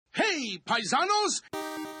Hey, paisanos!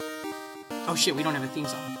 Oh shit, we don't have a theme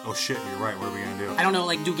song. Oh shit, you're right. What are we gonna do? I don't know,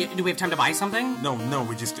 like, do we have time to buy something? No,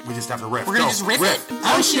 we just have to riff. We're gonna just riff it?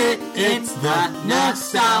 Oh shit, it's the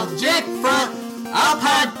Nostalgic Front, a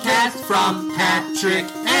podcast from Patrick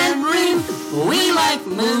and Reem. We like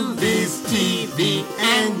movies, TV,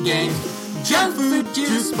 and games. Junk food,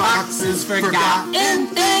 juice boxes, forgotten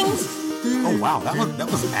things. Oh wow,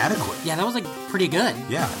 that was adequate. Yeah, that was, like, pretty good.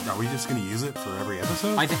 Yeah, are we just gonna use it for every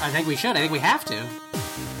episode? I think we should. I think we have to.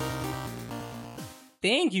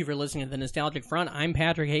 Thank you for listening to the Nostalgic Front. I'm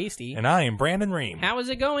Patrick Hasty. And I am Brandon Ream. How is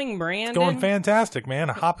it going, Brandon? It's going fantastic,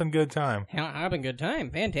 man. A hopping good time. Having a good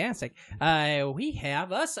time. Fantastic. We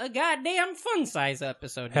have us a goddamn fun-size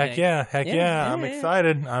episode today. Heck yeah. I'm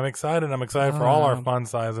excited. I'm excited for all our fun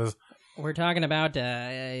sizes. We're talking about,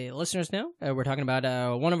 listeners know, we're talking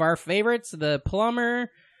about one of our favorites, the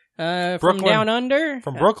plumber from Down Under.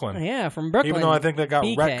 From Brooklyn. Yeah, from Brooklyn. Even though I think that got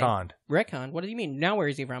BK. retconned. Retconned? What do you mean? Now where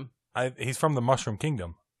is he from? He's from the Mushroom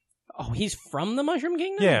Kingdom. Oh, he's from the Mushroom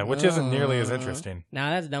Kingdom? Yeah, which isn't nearly as interesting.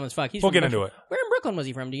 Nah, that's dumb as fuck. We'll get into it. Where in Brooklyn was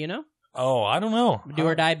he from? Do you know? Oh, I don't know. Do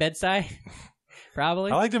or die Bed-Stuy?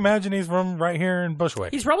 Probably. I like to imagine he's from right here in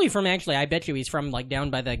Bushwick. He's probably from, actually, I bet you he's from, like, down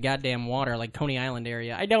by the goddamn water, like Coney Island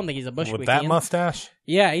area. I don't think he's a Bushwickian. With that mustache?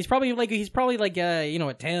 Yeah, he's probably like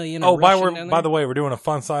Italian or Russian down there. By the way, we're doing a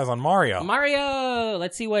fun size on Mario. Mario!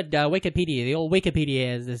 Let's see what Wikipedia, the old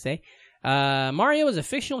Wikipedia has to say. Mario is a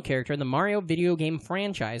fictional character in the Mario video game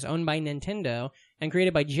franchise owned by Nintendo and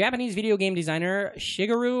created by Japanese video game designer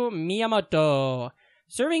Shigeru Miyamoto.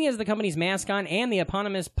 Serving as the company's mascot and the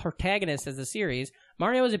eponymous protagonist of the series,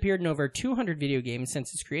 Mario has appeared in over 200 video games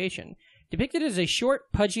since its creation. Depicted as a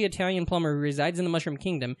short, pudgy Italian plumber who resides in the Mushroom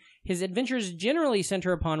Kingdom, his adventures generally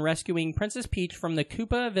center upon rescuing Princess Peach from the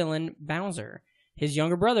Koopa villain Bowser. His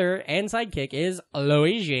younger brother and sidekick is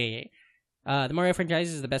Luigi. The Mario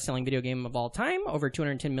franchise is the best-selling video game of all time. Over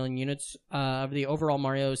 210 million units of the overall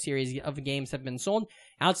Mario series of games have been sold.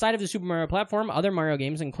 Outside of the Super Mario platform, other Mario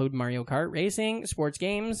games include Mario Kart Racing, sports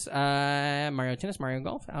games, Mario Tennis, Mario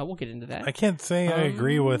Golf. We'll get into that. I can't say I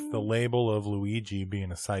agree with the label of Luigi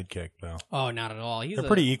being a sidekick, though. Oh, not at all. They're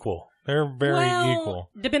pretty equal. They're very equal.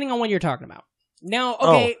 Depending on what you're talking about. Now,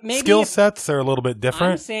 okay, maybe... skill sets are a little bit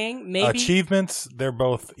different. I'm saying maybe... Achievements, they're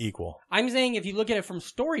both equal. I'm saying if you look at it from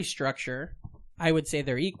story structure, I would say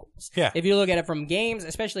they're equals. Yeah. If you look at it from games,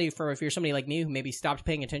 especially if you're somebody like me who maybe stopped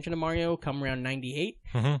paying attention to Mario come around 98,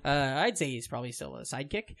 I'd say he's probably still a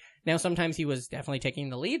sidekick. Now, sometimes he was definitely taking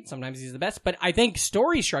the lead. Sometimes he's the best. But I think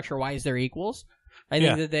story structure-wise, they're equals. I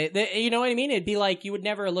think that they, you know what I mean? It'd be like you would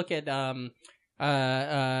never look at...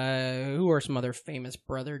 who are some other famous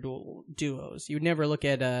brother duos? You would never look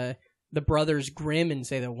at the brothers Grimm and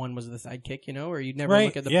say that one was the sidekick, you know, or you'd never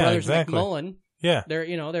look at the brothers McMullen. Yeah,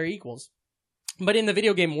 they're equals. But in the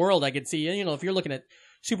video game world, I could see, you know, if you're looking at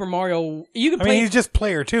Super Mario, you could play. I mean, he's just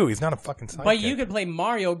player 2. He's not a fucking sidekick. But you could play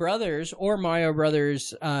Mario Brothers or Mario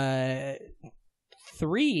Brothers 3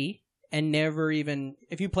 and never even,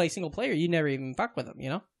 if you play single player, you never even fuck with them, you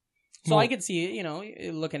know. So I could see, you know,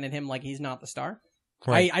 looking at him like he's not the star.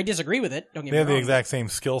 Right. I disagree with it. Don't get me wrong. They have the exact same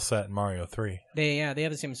skill set in Mario 3. They have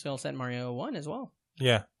the same skill set in Mario 1 as well.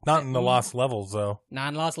 Yeah. Not in the Lost Levels, though. Not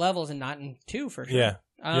in Lost Levels and not in 2, for sure. Yeah.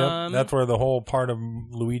 Yep. That's where the whole part of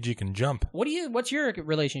Luigi can jump. What's your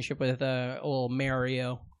relationship with old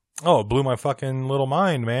Mario? Oh, it blew my fucking little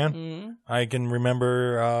mind, man. Mm-hmm. I can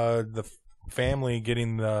remember the family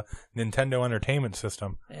getting the Nintendo Entertainment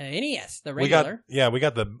System. NES, the regular. We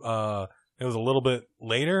got the... it was a little bit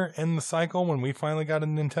later in the cycle when we finally got a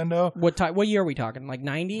Nintendo. What year are we talking? Like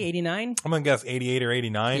 90, 89? I'm going to guess 88 or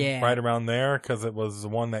 89, yeah. Right around there, because it was the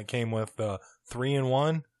one that came with the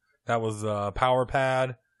 3-in-1. That was Power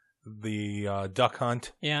Pad, the Duck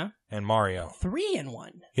Hunt, and Mario. 3-in-1?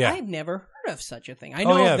 Yeah. I've never heard of such a thing. I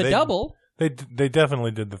know of the double. They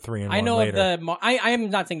definitely did the 3-in-1 I know later. of the...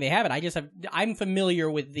 I'm not saying they have it. I'm familiar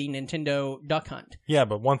with the Nintendo Duck Hunt. Yeah,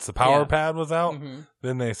 but once the Power Pad was out,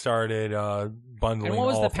 then they started bundling. And what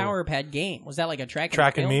was the Power Pad game? Was that like a track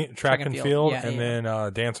and field, and then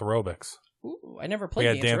Dance Aerobics. Ooh, I never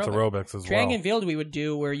played Dance Aerobics as well. Track and field we would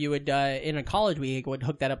do where you would, in a college we would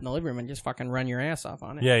hook that up in the living room and just fucking run your ass off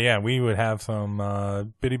on it. Yeah, we would have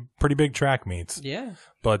some pretty big track meets. Yeah.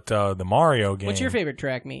 But the Mario game... What's your favorite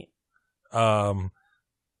track meet? God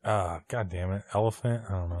damn it. Elephant?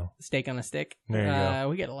 I don't know. Steak on a stick. There you go.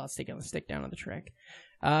 We get a lot of steak on the stick down on the track.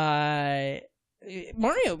 Mario,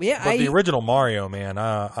 yeah. But the original Mario, man,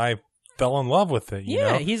 I fell in love with it. You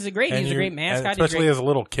know? He's a great mascot. Especially as a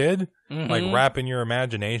little kid, like wrapping your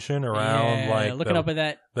imagination around like looking up at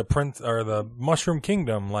that the prince or the Mushroom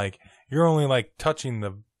Kingdom. Like you're only like touching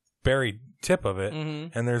the very tip of it,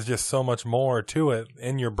 and there's just so much more to it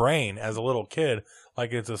in your brain as a little kid.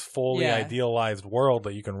 Like it's this fully idealized world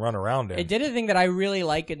that you can run around in. It did a thing that I really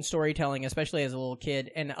like in storytelling, especially as a little kid.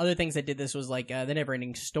 And other things that did this was like the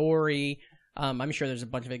Neverending Story. I'm sure there's a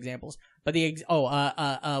bunch of examples, but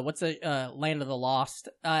what's the Land of the Lost?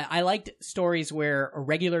 I liked stories where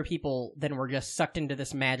regular people then were just sucked into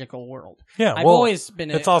this magical world. Yeah, I've always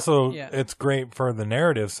been. It's great for the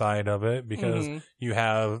narrative side of it because you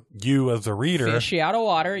have you as a reader, fish out of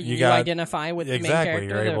water. You identify with the main character.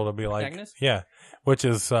 You're able to be like, which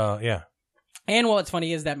is And what's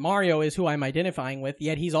funny is that Mario is who I'm identifying with,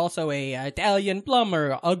 yet he's also a Italian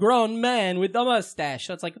plumber, a grown man with a mustache.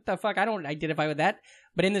 So it's like, what the fuck? I don't identify with that.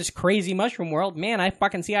 But in this crazy mushroom world, man, I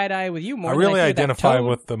fucking see eye to eye with you more. I really than identify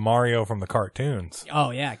with the Mario from the cartoons.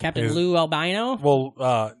 Oh yeah, Captain Lou Albino.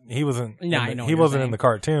 Well, he wasn't. He wasn't in the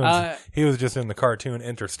cartoons. He was just in the cartoon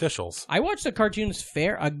interstitials. I watched the cartoons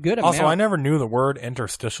a good amount. Also, I never knew the word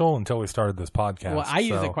interstitial until we started this podcast. Well, I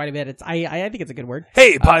use it quite a bit. I think it's a good word.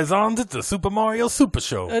 Hey, paisans, it's a Super Mario Super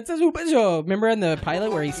Show. It's a Super Show. Remember in the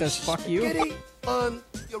pilot where he says "fuck you"? Kitty, on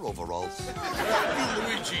your overalls.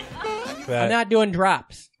 Luigi. I'm not doing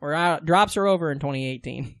drops. Drops are over in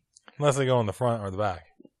 2018. Unless they go in the front or the back.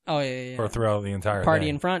 Oh, yeah. Or throughout the entire Party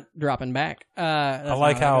thing. in front, dropping back. I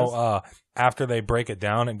like how after they break it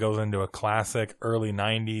down, it goes into a classic early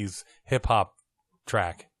 90s hip-hop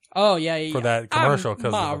track. Oh, yeah. For that commercial.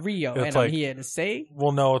 I'm Mario, and I'm here to say...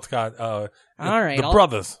 Well, no, it's got... all right. The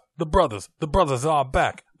brothers are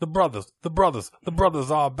back. The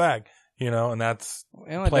brothers are back. You know, and that's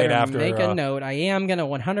played after... Make a note. I am going to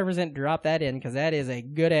 100% drop that in, because that is a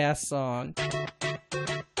good-ass song.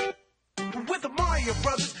 With the Mario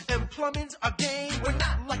Brothers and plumbing's our game. We're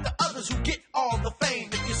not like the others who get all the fame.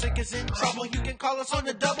 If your sink is in trouble, you can call us on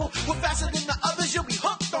the double. We're faster than the others, you'll be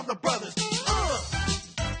hooked on the brothers.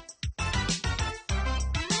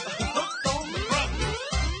 Hooked on the brothers.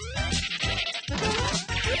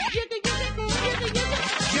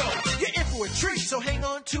 Yo, you're in for a treat, so hang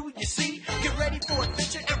on to your seat. Get ready for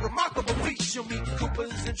adventure and remarkable feats. You'll meet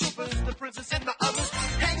Koopas and Troopas, the princess and the others.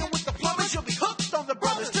 Hanging with the plumbers, you'll be hooked on the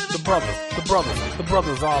brothers. The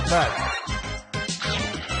brothers are back.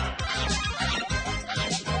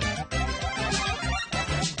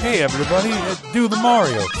 Hey everybody, do the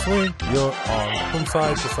Mario. Swing your arm from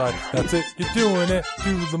side to side. That's it, you're doing it.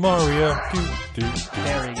 Do the Mario. Do.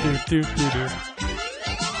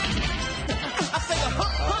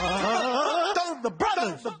 The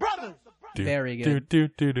brothers. Very good.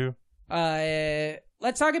 Do.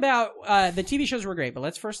 Let's talk about the TV shows were great, but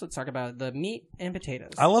let's talk about the meat and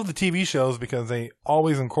potatoes. I love the TV shows because they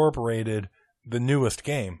always incorporated the newest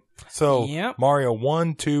game. So Mario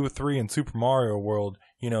 1, 2, 3, and Super Mario World,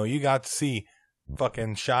 you know, you got to see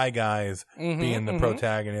fucking Shy Guys being the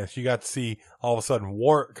protagonist. You got to see all of a sudden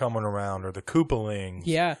Wart coming around or the Koopalings.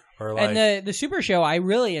 Yeah. Or like, and the Super Show, I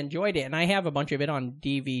really enjoyed it, and I have a bunch of it on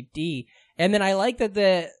DVD. And then I like that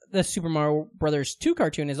the Super Mario Brothers 2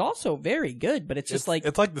 cartoon is also very good, but it's like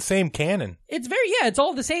the same canon. It's it's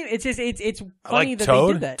all the same. It's just it's funny like that Toad.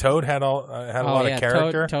 they did that. Toad had a lot of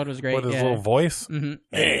character. Toad was great with his little voice.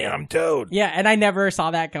 Hey, I'm Toad. Yeah, and I never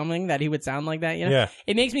saw that coming, that he would sound like that. You know? Yeah,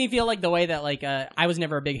 it makes me feel like the way that I was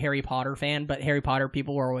never a big Harry Potter fan, but Harry Potter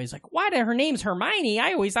people were always like, "Why did her name's Hermione?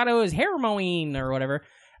 I always thought it was Hermione or whatever."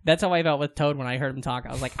 That's how I felt with Toad when I heard him talk.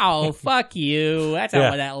 I was like, "Oh, fuck you." That's not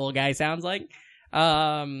what that little guy sounds like.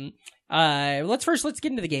 Let's get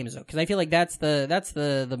into the games though, because I feel like that's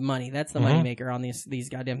the money. That's the money maker on these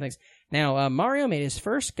goddamn things. Now, Mario made his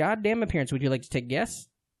first goddamn appearance. Would you like to take a guess?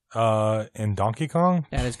 In Donkey Kong?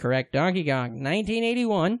 That is correct. Donkey Kong,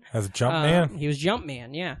 1981. As Jumpman? He was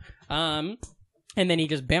Jumpman, yeah. And then he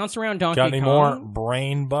just bounced around Donkey Kong. Got any more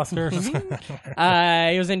brain busters? He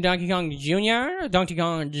was in Donkey Kong Jr., Donkey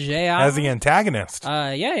Kong Jr. As the antagonist.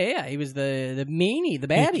 Yeah. He was the meanie, the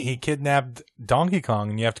baddie. He kidnapped Donkey Kong,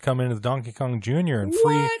 and you have to come in as Donkey Kong Jr. and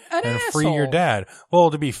free your dad.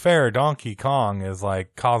 Well, to be fair, Donkey Kong is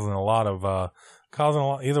like causing a lot.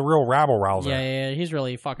 He's a real rabble rouser. Yeah. He's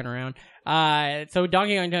really fucking around. So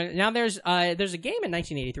Donkey Kong. Now there's a game in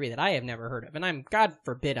 1983 that I have never heard of, and God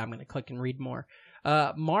forbid I'm going to click and read more.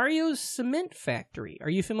 Mario's Cement Factory. Are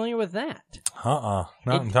you familiar with that? Not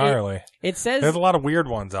entirely. It says there's a lot of weird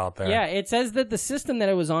ones out there. Yeah, it says that the system that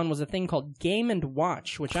it was on was a thing called Game &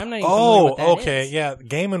 Watch, which I'm not even familiar with what that is. Yeah.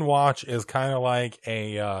 Game & Watch is kind of like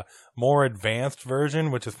a more advanced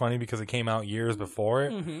version, which is funny because it came out years before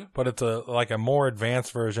it. But it's like a more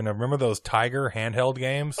advanced version of, remember those Tiger handheld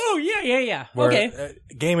games? Oh, yeah. Where,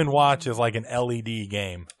 Game & Watch is like an LED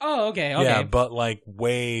game. Oh, okay. Yeah, but like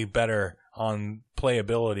way better on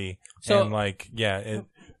playability. So, and like,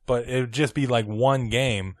 but it would just be like one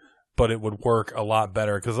game, but it would work a lot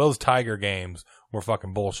better because those Tiger games were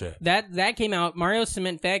fucking bullshit. That came out, Mario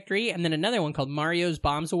Cement Factory, and then another one called Mario's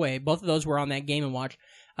Bombs Away. Both of those were on that Game & Watch,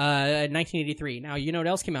 1983. Now, you know what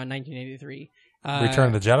else came out in 1983?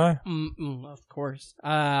 Return of the Jedi? Of course.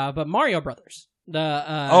 But Mario Brothers.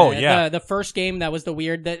 The first game that was the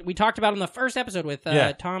weird that we talked about in the first episode with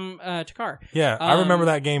Tom Takar. Yeah, I remember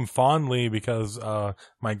that game fondly because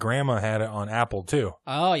my grandma had it on Apple II.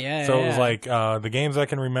 Oh yeah. So it was like the games I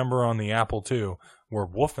can remember on the Apple II were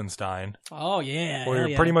Wolfenstein. Oh yeah. Where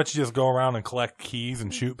you pretty much just go around and collect keys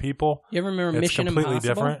and shoot people. You ever remember it's Mission completely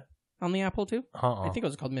Impossible different on the Apple II? I think it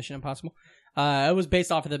was called Mission Impossible. It was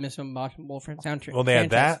based off of the Mission Impossible soundtrack. Well, they had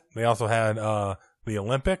that. They also had the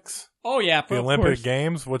Olympics. Oh yeah, the Olympic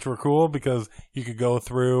Games, which were cool because you could go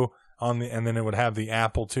through and then it would have the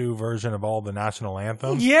Apple II version of all the national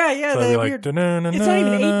anthems. Yeah, So it'd be like, weird. It's not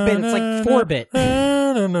even 8-bit; it's like 4-bit.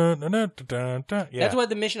 Yeah. That's what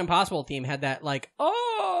the Mission Impossible theme had. That like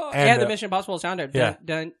And, the Mission Impossible sound. Yeah.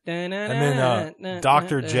 And then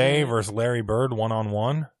Dr. J versus Larry Bird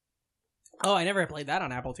 1-on-1. Oh, I never played that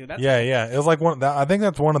on Apple II. That's Yeah. It was like I think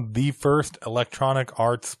that's one of the first electronic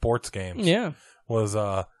arts sports games. Yeah. Was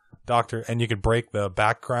and you could break the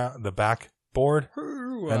backboard,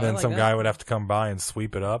 and then some guy would have to come by and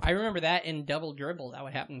sweep it up. I remember that in Double Dribble. That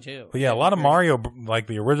would happen too. But yeah, a lot of Mario, like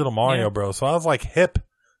the original Mario Bros. So I was like hip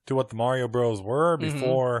to what the Mario Bros. Were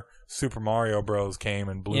before Super Mario Bros. Came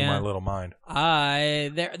and blew my little mind.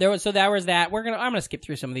 There was that. I'm gonna skip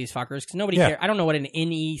through some of these fuckers because nobody cares. I don't know what an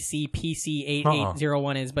NEC PC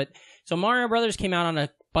 8801 is, but so Mario Brothers came out on a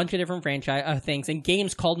bunch of different franchise things and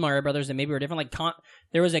games called Mario Brothers that maybe were different. Like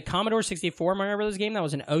there was a Commodore 64 Mario Brothers game that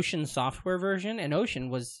was an Ocean software version, and Ocean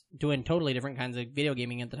was doing totally different kinds of video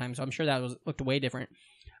gaming at the time, so I'm sure that looked way different.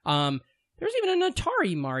 There's even an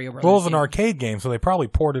Atari Mario Brothers. Well, it was an arcade game, so they probably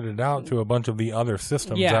ported it out to a bunch of the other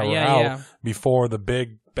systems that were out before the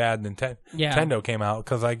big bad Nintendo came out.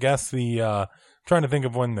 Because I guess trying to think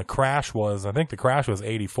of when the Crash was. I think the Crash was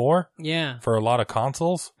 84. Yeah. For a lot of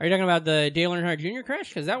consoles. Are you talking about the Dale Earnhardt Jr. Crash?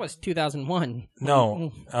 Because that was 2001.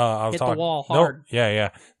 No. I was hit talking the wall hard. Nope. Yeah.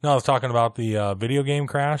 No, I was talking about the video game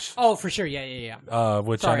Crash. Oh, for sure. Yeah.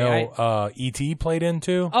 Which I know E.T. played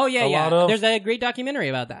into. Oh, yeah, a lot of. There's a great documentary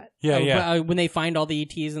about that. Yeah. When they find all the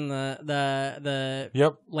ETs in the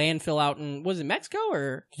landfill out in, was it Mexico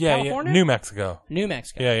or California? New Mexico.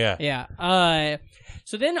 Yeah.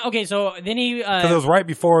 So then he... Because it was right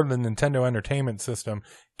before the Nintendo Entertainment System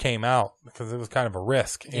came out, because it was kind of a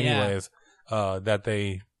risk anyways, that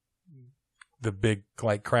the big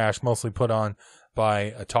Crash mostly put on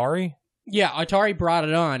by Atari. Yeah, Atari brought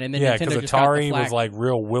it on, and then Nintendo because Atari was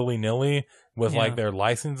real willy-nilly with their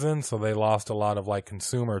licensing, so they lost a lot of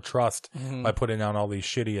consumer trust by putting out all these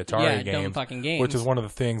shitty Atari games. Dumb fucking games. Which is one of the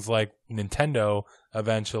things Nintendo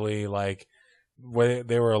eventually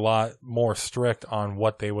they were a lot more strict on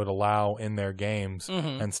what they would allow in their games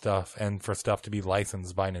and stuff, and for stuff to be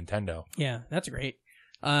licensed by Nintendo. Yeah, that's great.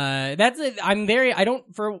 That's it.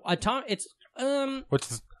 It's which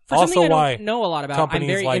is for also I why don't know a lot about. I'm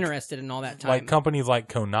very interested in all that time. Like companies like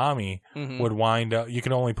Konami would wind up. You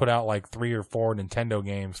can only put out 3 or 4 Nintendo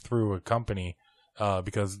games through a company.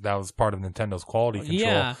 Because that was part of Nintendo's quality control.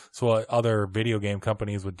 Yeah. So what other video game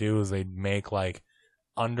companies would do is they'd make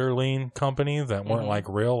underling companies that weren't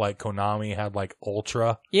real, like Konami had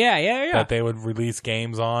Ultra. Yeah. That they would release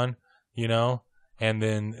games on, and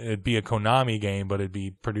then it'd be a Konami game, but it'd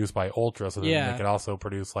be produced by Ultra, so then they could also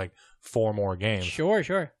produce 4 more games. Sure.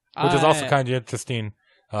 Which is also kind of interesting.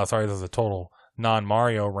 Sorry, this is a total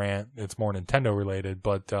non-Mario rant. It's more Nintendo related,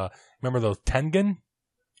 but remember those Tengen?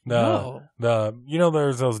 There's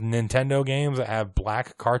those Nintendo games that have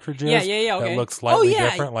black cartridges. Okay. That look slightly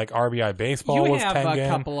different, like RBI Baseball was Tengen. You have a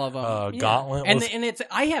couple of them. Gauntlet and it's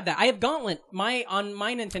I have that. I have Gauntlet. On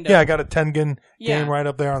my Nintendo. Yeah, I got a Tengen game right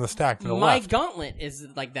up there on the stack to the left. My Gauntlet is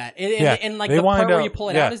like that. And the part where you pull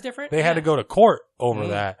it out is different. They had to go to court over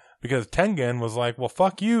that because Tengen was like, "Well,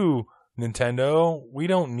 fuck you, Nintendo. We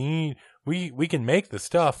don't need. We can make the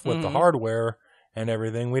stuff with the hardware." And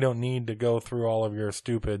everything. We don't need to go through all of your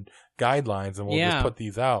stupid guidelines, and we'll just put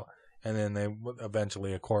these out. And then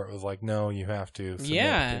eventually a court was like, no, you have to submit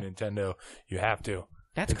to Nintendo. You have to.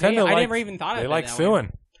 That's crazy. I never even thought of it. They like suing.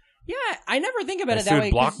 Way. Yeah, I never think about they it that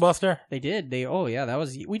way. Sued Blockbuster? They did. That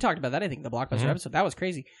was, we talked about that, I think, the Blockbuster episode. That was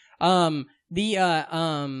crazy.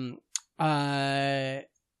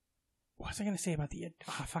 what was I going to say about the...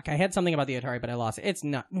 Oh, fuck, I had something about the Atari, but I lost it. It's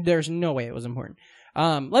not... There's no way it was important.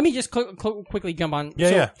 Let me just quickly jump on.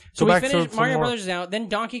 So we finished Mario Brothers is out. Then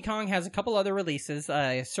Donkey Kong has a couple other releases,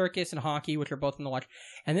 Circus and Hockey, which are both in the watch.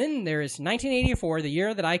 And then there is 1984, the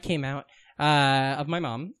year that I came out of my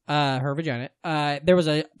mom, her vagina. There was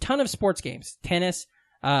a ton of sports games. Tennis,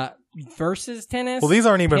 versus tennis. Well, these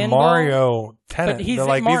aren't even pinball. Mario tennis. They're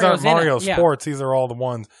like, these aren't Mario sports. Yeah. These are all the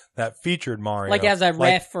ones that featured Mario. Like as a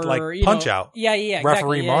ref or like Punch Out. Yeah,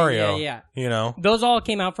 Referee exactly. Mario. Yeah. You know, those all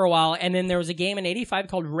came out for a while, and then there was a game in '85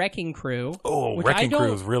 called Wrecking Crew. Oh, Wrecking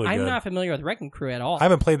Crew is really good. I'm not familiar with Wrecking Crew at all. I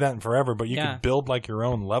haven't played that in forever, but you could build like your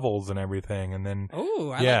own levels and everything, and then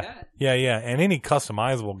like that. Yeah, and any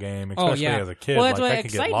customizable game, especially as a kid, that's like what I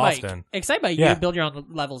could get lost in. Excitebike, you could build your own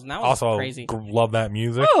levels, and that was also crazy. Love that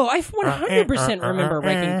music. Oh, I 100% remember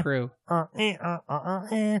Wrecking Crew.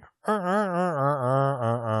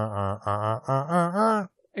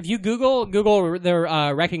 If you Google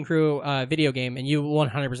the Wrecking Crew video game, and you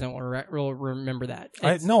 100% will remember that.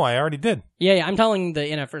 I already did. Yeah, I'm telling the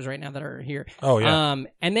NFers right now that are here. Oh yeah.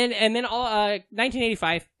 And then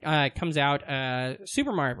 1985 comes out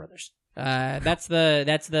Super Mario Brothers. That's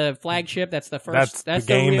the flagship. That's the first. That's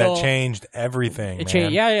the game that changed everything. It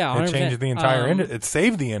changed. Yeah. 100%. It changed the entire industry. It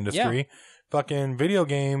saved the industry. Yeah. Fucking video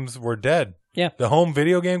games were dead. Yeah. The home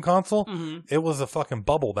video game console, it was a fucking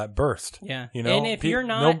bubble that burst. Yeah. You know, and if you're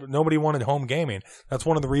not, nobody wanted home gaming. That's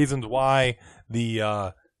one of the reasons why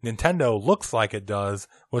the Nintendo looks like it does,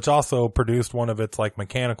 which also produced one of its like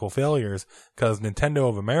mechanical failures. Because Nintendo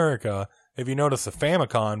of America, if you notice the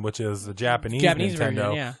Famicom, which is the Japanese Nintendo,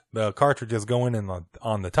 version, the cartridges go in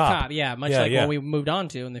on the top. much like what we moved on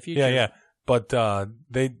to in the future. Yeah. But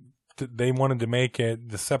they wanted to make it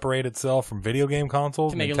to separate itself from video game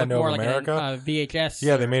consoles. To make Nintendo it look more of America. like a VHS.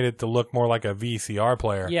 Yeah, they made it to look more like a VCR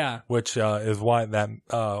player. Yeah. Which is why that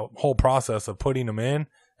whole process of putting them in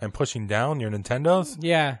and pushing down your Nintendos.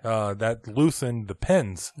 Yeah. That loosened the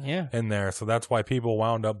pins. Yeah. In there, so that's why people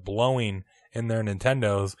wound up blowing in their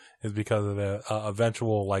Nintendos, is because of the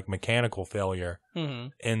eventual like mechanical failure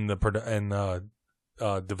in the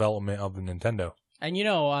development of the Nintendo. And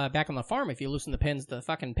back on the farm, if you loosen the pins, the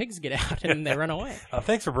fucking pigs get out and they run away.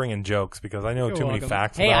 Thanks for bringing jokes, because I know You're too welcome. many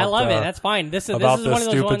facts. Hey, about, I love it. That's fine. This is about one the of those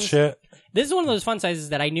stupid ones. Shit. This is one of those fun sizes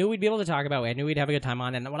that I knew we'd be able to talk about. I knew we'd have a good time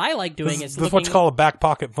on. And what I like doing is this is what you call a back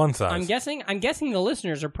pocket fun size. I'm guessing the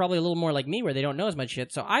listeners are probably a little more like me, where they don't know as much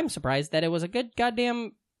shit. So I'm surprised that it was a good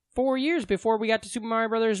goddamn 4 years before we got to Super Mario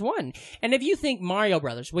Brothers 1. And if you think Mario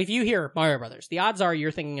Brothers, if you hear Mario Brothers, the odds are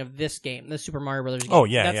you're thinking of this game, the Super Mario Brothers game. Oh,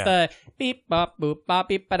 yeah, That's the beep bop boop bop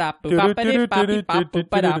beep ba da boop bop ba dip bop beep bop boop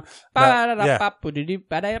ba da ba da bop boop dip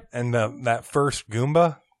ba da. And that first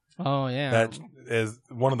Goomba. Oh yeah. That is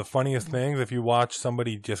one of the funniest things if you watch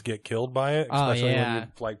somebody just get killed by it, especially when you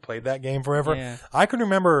like played that game forever. Yeah. I can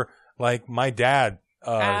remember like my dad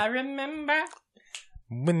I remember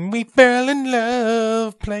when we fell in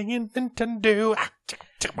love playing Nintendo.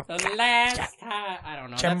 the last time. I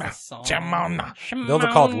don't know. That's a song. Those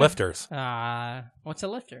are called lifters. What's a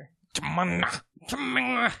lifter?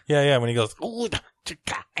 Yeah, when he goes.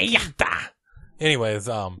 Anyways,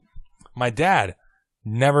 my dad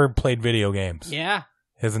never played video games. Yeah.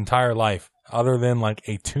 His entire life, other than like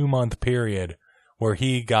a 2-month period where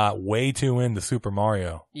he got way too into Super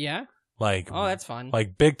Mario. Yeah. Like, oh, that's fun.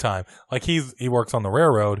 Like big time. Like he works on the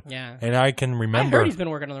railroad. Yeah. And I can remember. I heard he's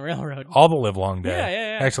been working on the railroad all the live long day.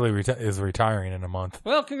 Yeah. Actually, is retiring in a month.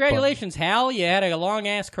 Well, congratulations, Hal. You had a long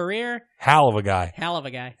ass career. Hell of a guy.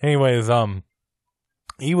 Anyways,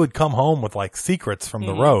 he would come home with like secrets from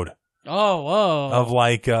the road. Oh, whoa. Of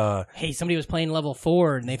like, hey, somebody was playing level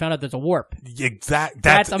 4 and they found out there's a warp.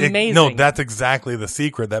 That's amazing. No, that's exactly the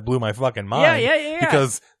secret that blew my fucking mind. Yeah.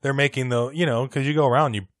 Because they're making because you go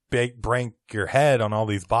around, you break your head on all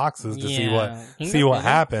these boxes to see what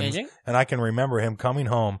happens. And I can remember him coming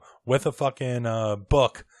home with a fucking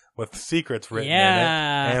book with secrets written in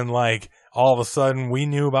it. And like all of a sudden we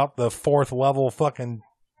knew about the 4th level fucking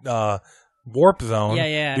warp zone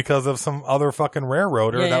because of some other fucking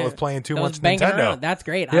railroader that was playing too much Nintendo. Around. That's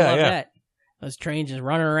great. I love that. Those trains just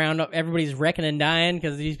running around. Everybody's wrecking and dying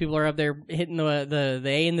because these people are up there hitting the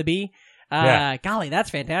A and the B. Golly, that's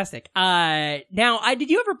fantastic. Now, did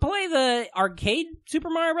you ever play the arcade Super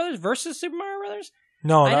Mario Brothers versus Super Mario Brothers?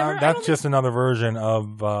 No, that's just another version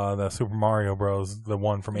of the Super Mario Bros. The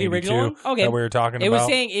one from '82 that we were talking about. It was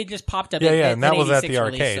saying it just popped up. And that was at the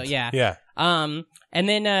arcade. arcade. So, yeah. And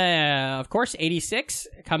then of course '86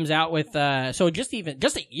 comes out with just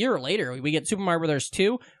a year later we get Super Mario Brothers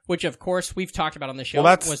 2, which of course we've talked about on the show.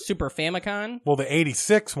 Was Super Famicom. Well, the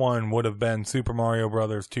 '86 one would have been Super Mario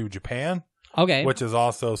Brothers 2 Japan. Okay. which is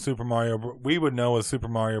also Super Mario. We would know as Super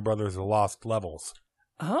Mario Brothers: The Lost Levels.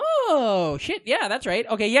 Oh shit! Yeah, that's right.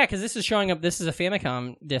 Okay, yeah, because this is showing up. This is a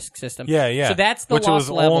Famicom disc system. Yeah. So that's the which Lost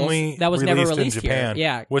was Levels only that was never released in Japan. here.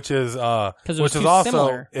 Yeah, which is because which is also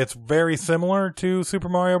similar. It's very similar to Super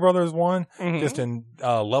Mario Brothers 1, just in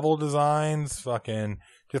level designs. Fucking,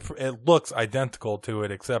 just it looks identical to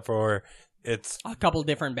it, except for it's a couple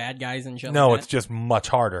different bad guys and shit. no, like it's just much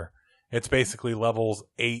harder. It's basically levels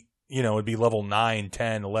 8. You know, it'd be level 9,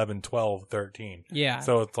 10, 11, 12, 13. Yeah.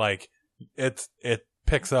 So it's like it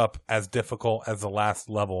picks up as difficult as the last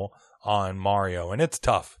level on Mario, and it's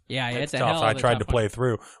tough. Yeah, it's a tough. hell of I a tried tough to play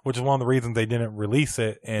through, which is one of the reasons they didn't release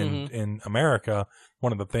it in America.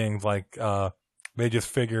 One of the things, like, they just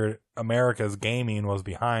figured America's gaming was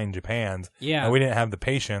behind Japan's. Yeah, and we didn't have the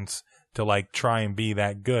patience to like try and be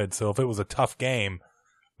that good. So if it was a tough game,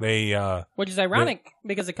 they which is ironic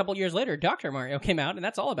because a couple years later, Dr. Mario came out, and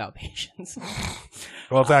that's all about patience.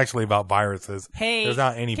 well, it's actually about viruses. Hey, there's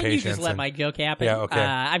not any can patience. you just let my joke happen? Yeah, okay.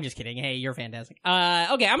 I'm just kidding. Hey, you're fantastic.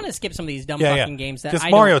 Okay, I'm gonna skip some of these dumb fucking games that just I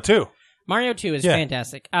Mario don't... 2. Mario 2 is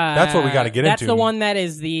fantastic. That's what we got to get that's into. That's the one that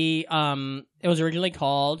is the it was originally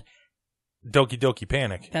called Doki Doki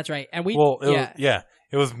Panic. That's right. And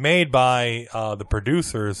it was made by the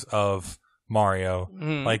producers of Mario.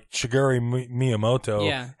 Like Shigeru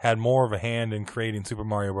Miyamoto had more of a hand in creating Super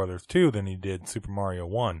Mario Brothers 2 than he did Super Mario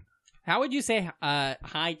 1. How would you say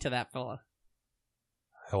hi to that fella?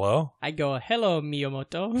 Hello? I'd go, hello,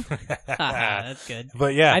 Miyamoto. That's good.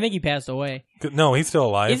 But yeah. I think he passed away. No, he's still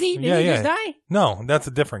alive. Is he? Did he just die? No, that's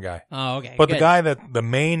a different guy. Oh, okay. But the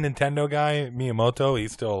main Nintendo guy, Miyamoto,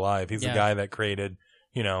 he's still alive. He's the guy that created,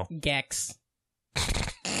 Gex.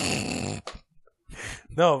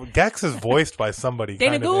 No, Gex is voiced by somebody.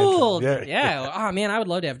 Dana Gould. Yeah. Oh, man, I would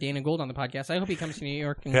love to have Dana Gould on the podcast. I hope he comes to New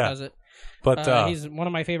York and does it. But he's one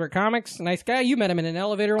of my favorite comics. Nice guy. You met him in an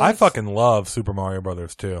elevator once. I fucking love Super Mario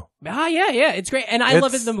Brothers 2. Yeah. It's great. And I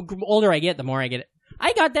love it the older I get, the more I get it.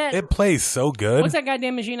 I got that. It plays so good. What's that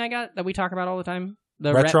goddamn machine I got that we talk about all the time?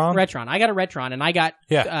 The Retron? Retron. I got a Retron, and I got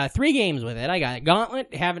 3 games with it. I got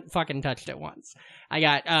Gauntlet, haven't fucking touched it once. I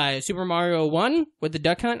got Super Mario 1 with the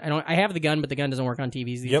Duck Hunt. I have the gun, but the gun doesn't work on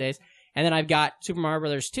TVs these days. And then I've got Super Mario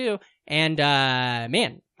Brothers 2, and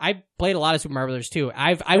man, I played a lot of Super Mario Brothers 2.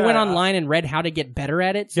 I went online and read how to get better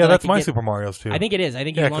at it. So that's my Super Mario's too. I think it is. I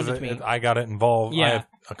think you loaned it to me. I got it involved. Yeah. I have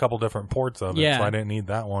a couple different ports of it, so I didn't need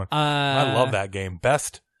that one. I love that game.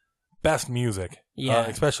 Best music. Yeah.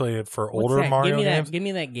 Especially for older Mario games. Give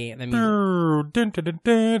me that game. That and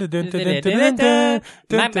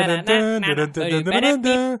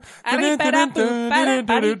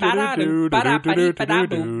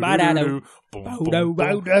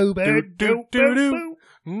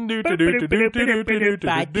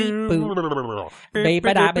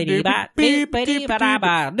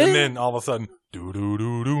then all of a sudden,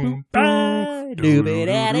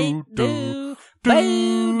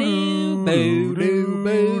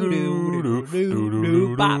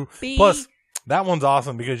 plus, that one's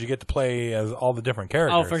awesome because you get to play as all the different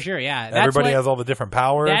characters. Oh, for sure, yeah. Everybody has all the different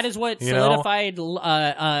powers. That is what solidified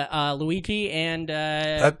Luigi and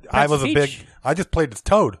I was a big. I just played as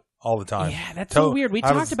Toad all the time. Yeah, that's so weird. We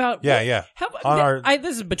talked about yeah.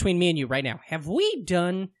 This is between me and you right now. Have we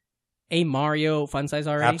done a Mario fun size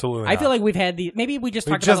already? Absolutely. I feel like we've had maybe we just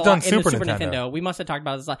talked about it in the Super Nintendo. We must have talked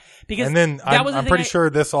about this a lot because and then I'm pretty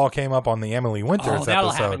sure this all came up on the Emily Winters episode.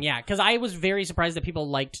 That'll happen, yeah. Because I was very surprised that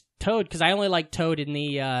people liked Toad because I only liked Toad in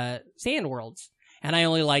the Sand Worlds. And I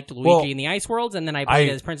only liked Luigi in the Ice Worlds, and then I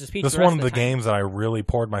played as Princess Peach. This is one of the games that I really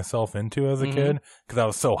poured myself into as a kid because I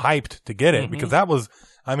was so hyped to get it because that was.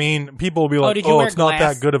 I mean, people will be like, "Oh, it's not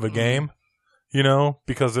that good of a game,"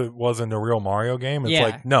 because it wasn't a real Mario game. It's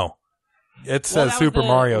like, no, it says Super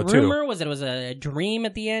Mario too. Rumor was that it was a dream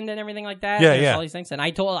at the end and everything like that. Yeah. All these things, and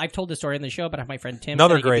I've told the story in the show, but I have my friend Tim.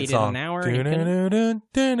 Another great song. In an hour,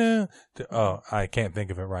 oh, I can't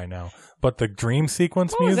think of it right now. But the dream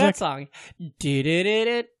sequence music. What was that song? It's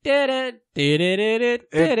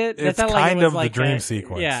kind of the dream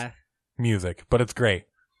sequence music, but it's great.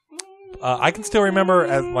 I can still remember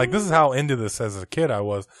this is how into this as a kid I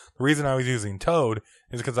was. The reason I was using Toad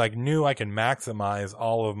is because I knew I can maximize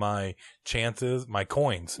all of my chances, my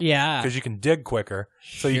coins. Yeah. Because you can dig quicker,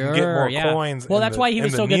 so you can get more coins. Well, that's why he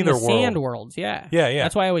was so good in the Sand Worlds. Yeah.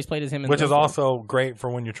 That's why I always played as him. Which is also great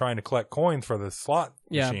for when you're trying to collect coins for the slot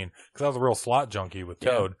machine. Because I was a real slot junkie with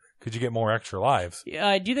Toad. Because you get more extra lives. Do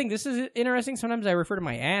you think this is interesting? Sometimes I refer to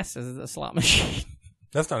my ass as the slot machine.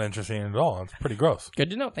 That's not interesting at all. It's pretty gross. Good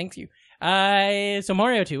to know. Thanks you. So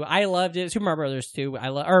Mario 2, I loved it. Super Mario Brothers 2,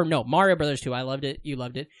 Mario Brothers 2, I loved it. You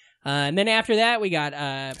loved it. And then after that, we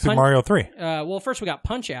got Super Mario 3. Well, first we got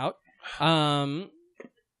Punch Out.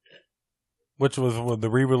 Which was the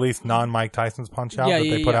re-released non-Mike Tyson's Punch-Out that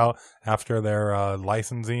they put out after their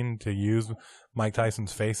licensing to use Mike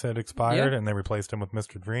Tyson's face had expired, and they replaced him with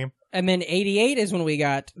Mr. Dream. And then 88 is when we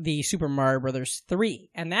got the Super Mario Brothers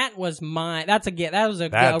 3, and that was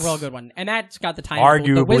a real good one, and that's got the title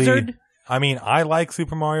arguably The Wizard. I mean, I like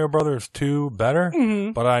Super Mario Brothers 2 better,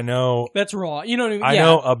 but I know that's raw. You know what I mean? I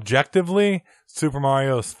know objectively, Super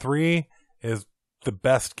Mario 3 is the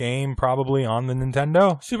best game probably on the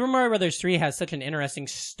Nintendo. Super Mario Brothers 3 has such an interesting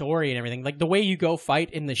story and everything. Like the way you go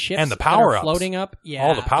fight in the ships and the power-ups floating up. Yeah,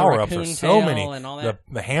 all the power-ups are so many. And all that.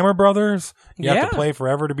 The Hammer Brothers, you have to play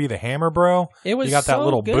forever to be the Hammer Bro. It was you got that so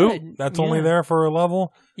little good. boot that's only there for a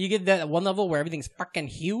level. You get that one level where everything's fucking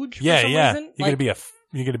huge for some reason.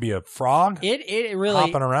 You get to be a frog. It really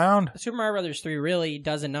hopping around. Super Mario Brothers 3 really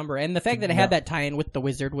does a number, and the fact that it had that tie-in with the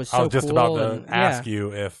Wizard was so cool. I was just cool about to ask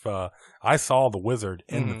you if I saw the Wizard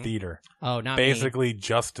in the theater. Oh, not basically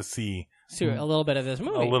just to see a little bit of this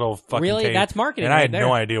movie. A little fucking really taste. That's marketing, and I had right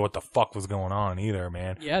no idea what the fuck was going on either,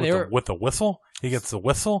 man. Yeah, with the whistle. He gets the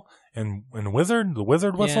whistle and the Wizard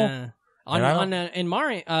whistle. Yeah. In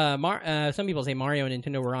Mario, some people say Mario and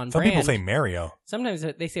Nintendo were on brand. Some people say Mario. Sometimes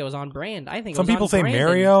they say it was on brand. I think some people say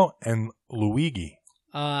Mario and Luigi.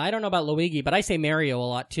 I don't know about Luigi, but I say Mario a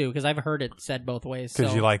lot too because I've heard it said both ways.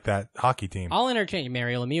 Because you like that hockey team. I'll interchange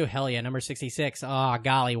Mario Lemieux. Hell yeah, number 66. Oh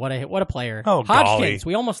golly, what a player. Oh Hodgkins,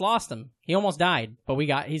 golly. we almost lost him. He almost died, but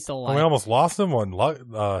he's still alive. We almost lost him on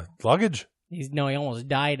luggage. He almost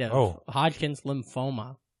died of Hodgkin's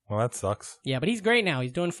lymphoma. Well, that sucks. Yeah, but he's great now.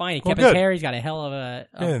 He's doing fine. He kept his hair. He's got a hell of a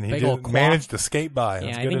and he big old cloth. managed to skate by.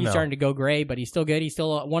 Yeah, I think he's starting to go gray, but he's still good. He's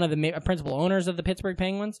still one of the principal owners of the Pittsburgh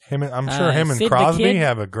Penguins. I'm sure him and Sid Crosby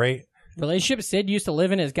have a great relationship. Sid used to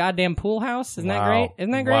live in his goddamn pool house. Isn't that great?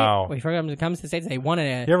 Isn't that great? Wow. Well, he comes to the States. They won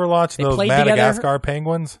it. You ever watch those Madagascar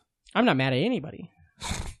Penguins? I'm not mad at anybody.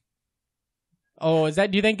 Oh, do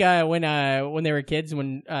you think when they were kids,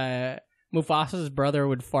 when Mufasa's brother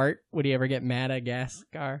would fart, would he ever get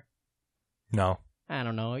Madagascar? No. I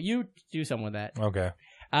don't know. You do something with that. Okay.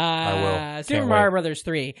 I will. Super Mario Brothers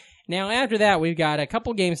 3. Now, after that, we've got a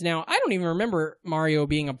couple games. Now, I don't even remember Mario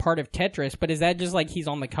being a part of Tetris, but is that just like he's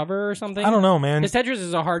on the cover or something? I don't know, man. Because Tetris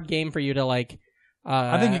is a hard game for you to like.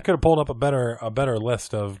 I think you could have pulled up a better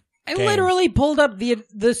list of. I literally pulled up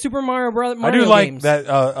the Super Mario Mario I do like games. that.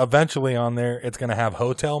 Eventually, on there, it's going to have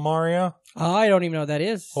Hotel Mario. I don't even know what that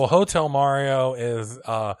is. Well, Hotel Mario is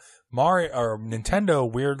Mario or Nintendo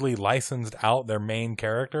weirdly licensed out their main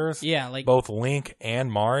characters. Yeah, like both Link and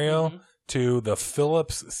Mario to the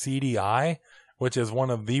Philips CDI, which is one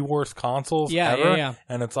of the worst consoles ever. Yeah.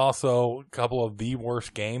 And it's also a couple of the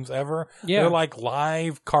worst games ever. Yeah. They're like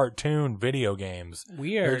live cartoon video games.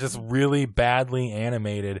 Weird. They're just really badly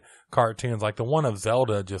animated cartoons. Like the one of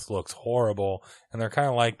Zelda just looks horrible. And they're kind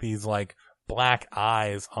of like these like black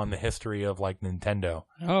eyes on the history of like Nintendo.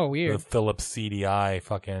 Oh, weird. The Philips CDI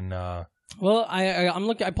fucking. Well, I'm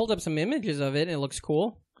looking. I pulled up some images of it, and it looks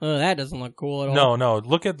cool. Oh, that doesn't look cool at all. No.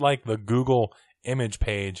 Look at like the Google image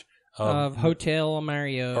page of Hotel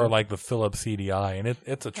Mario, or like the Philips CDI, and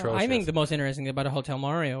it's atrocious. I think the most interesting thing about a Hotel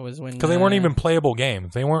Mario was when because they weren't even playable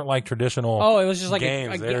games. They weren't like traditional. Oh, it was just like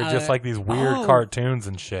games. They were just like these weird cartoons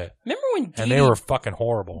and shit. Remember when? And they were fucking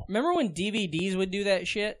horrible. Remember when DVDs would do that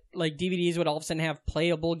shit? Like DVDs would all of a sudden have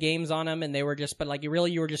playable games on them, and they were just, but like you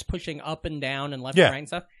were just pushing up and down and left and right and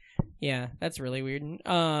stuff. Yeah, that's really weird.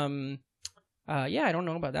 Yeah, I don't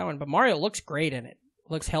know about that one, but Mario looks great in it.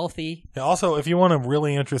 Looks healthy. Yeah, also, if you want a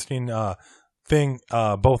really interesting thing,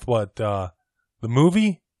 both the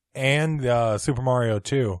movie and Super Mario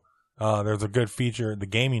 2, there's a good feature. The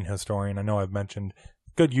Gaming Historian, I know I've mentioned,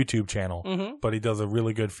 good YouTube channel, but he does a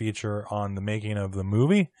really good feature on the making of the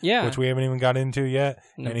movie, which we haven't even got into yet.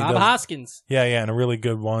 And Bob Hoskins. Yeah, and a really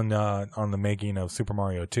good one on the making of Super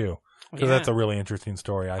Mario 2. Because that's a really interesting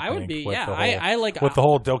story, I think. I would be, with the whole, I like... With the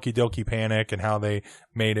whole Doki Doki Panic and how they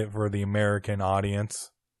made it for the American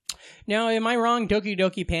audience. Now, am I wrong? Doki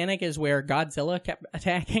Doki Panic is where Godzilla kept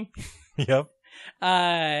attacking? Yep.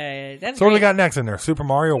 That's so what do we got next in there? Super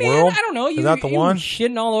Mario World? I don't know. Is that the one?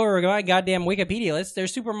 Shitting all over my goddamn Wikipedia list.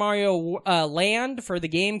 There's Super Mario Land for the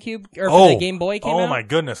GameCube, or for the Game Boy came out. Oh my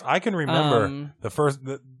goodness. I can remember the first...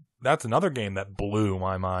 That's another game that blew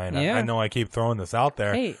my mind. Yeah. I know I keep throwing this out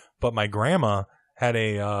there, but my grandma had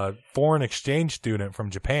a foreign exchange student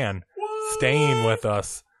from Japan staying with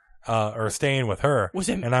us, or staying with her.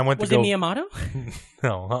 And I went to it Miyamoto?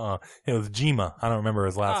 No, it was Jima. I don't remember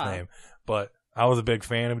his last name, but I was a big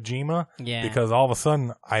fan of Jima because all of a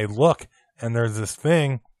sudden I look and there's this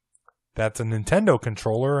thing that's a Nintendo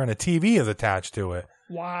controller and a TV is attached to it.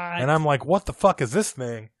 What? And I'm like, what the fuck is this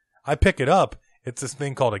thing? I pick it up. It's this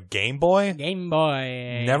thing called a Game Boy. Game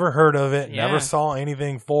Boy. Never heard of it. Yeah. Never saw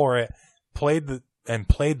anything for it. Played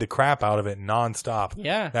the crap out of it nonstop.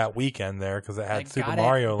 Yeah. That weekend there because it had I Super got it.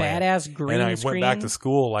 Mario Land. Badass green And I screen. went back to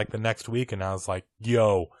school like the next week, and I was like,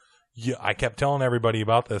 yo, I kept telling everybody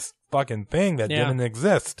about this fucking thing that Yeah. didn't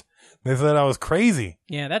exist. They said I was crazy.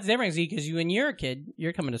 Yeah, that's different because when you're a kid,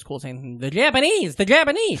 you're coming to school saying, the Japanese.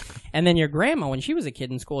 And then your grandma, when she was a kid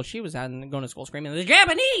in school, she was going to school screaming, the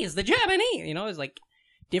Japanese. You know, it was like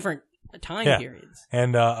different time periods.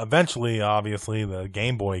 And eventually, obviously, the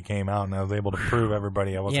Game Boy came out, and I was able to prove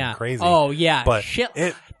everybody I wasn't crazy. Oh, yeah. But Shit.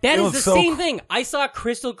 it That was is the so same thing. I saw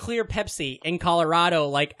crystal clear Pepsi in Colorado.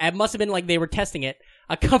 Like, it must have been like they were testing it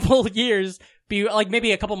a couple years, like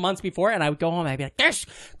maybe a couple months before, and I would go home and I'd be like, there's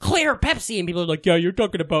clear Pepsi. And people are like, yeah, you're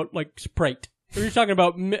talking about like Sprite. Or you're talking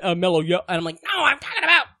about Mellow Yo. And I'm like, no, I'm talking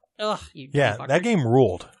about. Ugh, you Yeah, fuckers. that game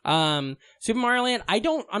ruled. Super Mario Land,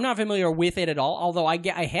 I'm not familiar with it at all, although I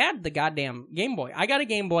had the goddamn Game Boy. I got a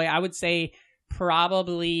Game Boy, I would say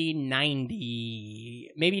probably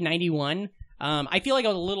 90, maybe 91. I feel like I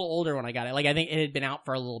was a little older when I got it. Like, I think it had been out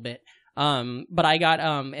for a little bit. But I got,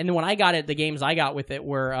 and then when I got it, the games I got with it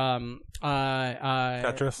were,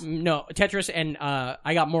 Tetris? No, Tetris, and,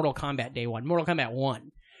 I got Mortal Kombat Day 1. Mortal Kombat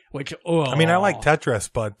 1, which, I mean, I like Tetris,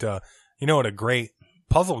 but you know what a great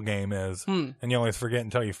puzzle game is, and you always forget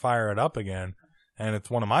until you fire it up again. And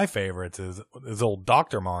it's one of my favorites is old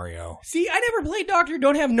Dr. Mario. See, I never played Doctor.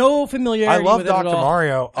 Don't have no familiarity. I love with it at Dr. all.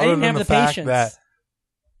 Mario, I other didn't than have the the fact patience. that.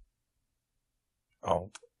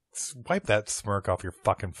 Oh, wipe that smirk off your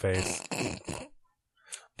fucking face.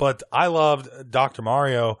 But I loved Dr.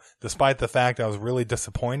 Mario, despite the fact I was really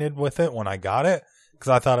disappointed with it when I got it, because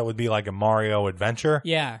I thought it would be like a Mario adventure,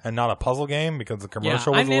 Yeah. and not a puzzle game, because the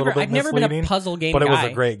commercial Yeah. was a little bit I've never misleading. been a puzzle game but it was guy.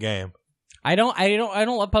 a great game. I don't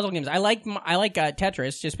love puzzle games. I like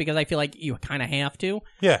Tetris just because I feel like you kind of have to.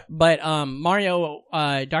 Yeah, But Mario,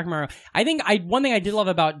 Dr. Mario, I think one thing I did love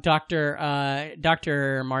about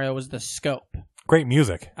Dr. Mario was the scope. great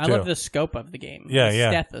music. I too. love the scope of the game. Yeah, the yeah.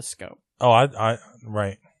 Stethoscope. Oh, I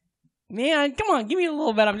right. Man, come on, give me a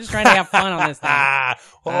little bit. I'm just trying to have fun on this thing.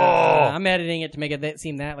 Oh, I'm editing it to make it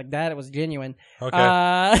seem like that. It was genuine.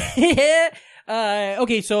 okay.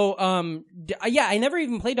 Okay, so, yeah, I never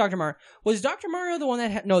even played Dr. Mario. Was Dr. Mario the one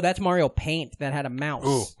that had, no, that's Mario Paint that had a mouse.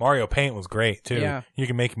 Ooh, Mario Paint was great too. Yeah. You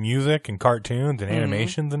can make music and cartoons and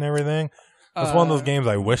animations and everything. It's one of those games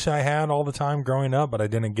I wish I had all the time growing up, but I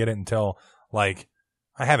didn't get it until like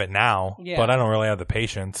I have it now, Yeah. but I don't really have the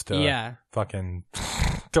patience to Yeah. fucking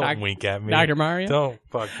don't wink at me. Dr. Mario? Don't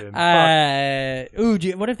fucking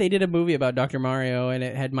What if they did a movie about Dr. Mario and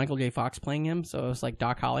it had Michael J. Fox playing him? So it was like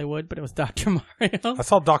Doc Hollywood, but it was Dr. Mario. I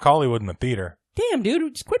saw Doc Hollywood in the theater. Damn,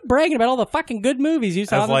 dude, just quit bragging about all the fucking good movies you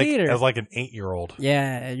saw in the theater. As like an 8-year-old.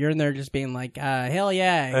 Yeah, you're in there just being like, hell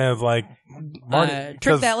yeah. And it was like Marty,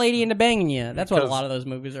 Trick that lady into banging you. That's what a 'cause lot of those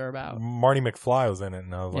movies are about. Marty McFly was in it,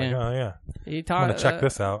 and I was like, Yeah. oh yeah, You I'm talk, gonna check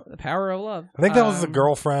this out. The Power of Love. I think that was the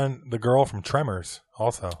girl from Tremors,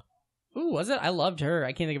 also. Ooh, was it? I loved her.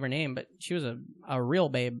 I can't think of her name, but she was a real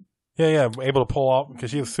babe. Yeah, able to pull off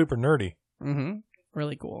because she was super nerdy. Mm-hmm.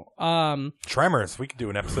 Really cool. Tremors. We could do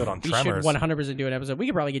an episode on We Tremors. should 100% do an episode. We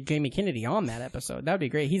could probably get Jamie Kennedy on that episode. That would be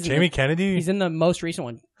great. Jamie Kennedy? He's in the most recent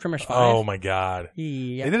one, Tremors 5. Oh my god.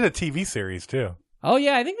 Yeah. They did a TV series too. Oh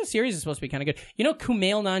yeah, I think the series is supposed to be kind of good. You know,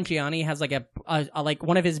 Kumail Nanjiani has like a like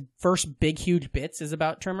one of his first big huge bits is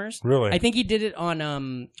about Tremors. Really? I think he did it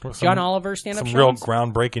on John Oliver stand-up Some shows. real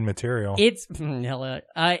groundbreaking material. It's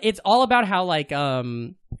it's all about how like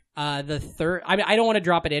the third. I mean, I don't want to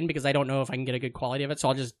drop it in because I don't know if I can get a good quality of it, so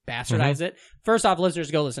I'll just bastardize it. First off,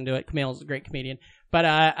 listeners, go listen to it. Kumail's a great comedian, but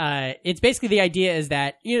it's basically the idea is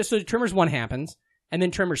that so Tremors 1 happens, and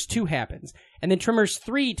then Tremors 2 happens, and then Tremors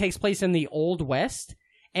 3 takes place in the Old West,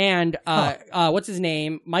 and what's his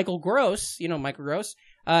name? Michael Gross. You know Michael Gross.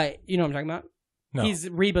 You know what I'm talking about? No. He's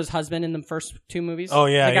Reba's husband in the first 2 movies. Oh,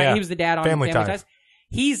 yeah, The guy- yeah. He was the dad on Family Family Ties. Ties.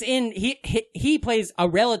 He's in. He plays a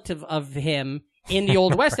relative of him in the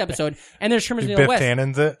Old West episode, and there's Tremors in the Biff Old West.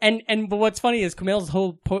 Tannen's it. But what's funny is Kumail's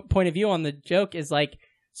whole point of view on the joke is like,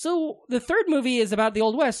 so the third movie is about the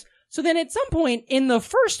Old West. So then at some point in the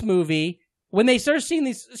first movie, when they start seeing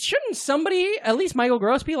these, shouldn't somebody, at least Michael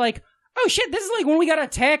Gross, be like, oh shit, this is like when we got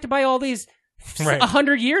attacked by all these Right.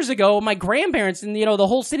 100 years ago, my grandparents, and the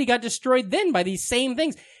whole city got destroyed then by these same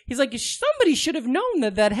things. He's like, somebody should have known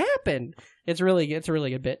that happened. It's a really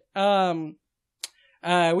good bit.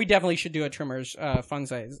 We definitely should do a Tremors fun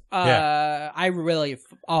size. Yeah. I really,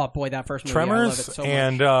 oh boy, that first movie, I love Tremors it so much.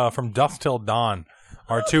 and From Dusk Till Dawn.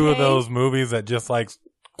 are two of those movies that just like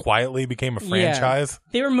quietly became a franchise.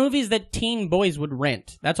 Yeah. They were movies that teen boys would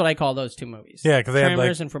rent. That's what I call those two movies. Yeah, because they had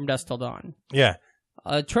Tremors like and From Dusk Till Dawn. yeah.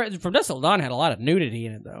 From Dusk Till Dawn had a lot of nudity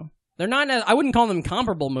in it, though. They're not. I wouldn't call them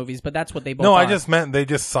comparable movies, but that's what they both. No, are. I just meant they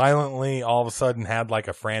just silently all of a sudden had like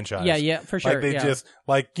a franchise. Yeah, for sure. Like they just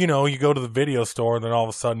like you go to the video store, and then all of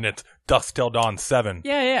a sudden it's Dusk Till Dawn 7.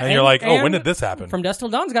 Yeah. And you're like, oh, when did this happen? From Dusk Till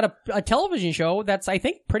Dawn's got a television show that's I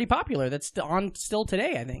think pretty popular. That's on still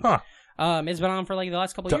today. I think. Huh. It's been on for like the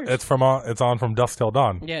last couple of years. It's on from Dusk Till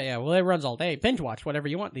Dawn. Yeah. Well, it runs all day. Binge watch whatever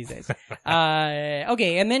you want these days.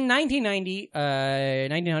 Okay, and then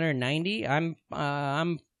 1990. I'm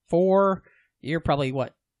 4. You're probably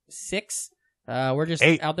what 6. We're just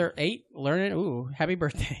 8. out there 8 learning. Ooh, happy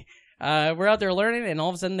birthday! We're out there learning, and all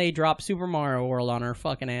of a sudden they drop Super Mario World on our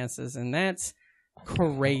fucking asses, and that's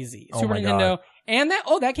crazy. Oh Super my Nintendo, God. and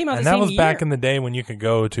that came out. And the that same was back year. in the day when you could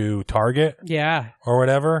go to Target Yeah. or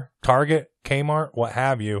whatever, Kmart, what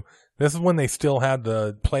have you. This is when they still had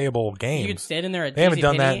the playable games. You could stand in there at They haven't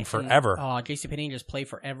done JCPenney that in forever. JCPenney and just play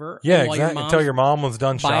forever. Yeah, while exactly. Until your mom was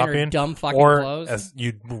done buying her shopping, dumb fucking or clothes. as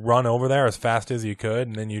you'd run over there as fast as you could,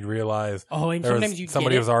 and then you'd realize and there was sometimes you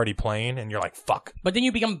somebody was already playing, and you're like, "Fuck!" But then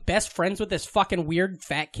you become best friends with this fucking weird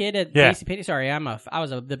fat kid at Yeah. JCPenney. Sorry, I was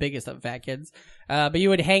the biggest of fat kids. But you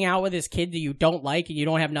would hang out with this kid that you don't like, and you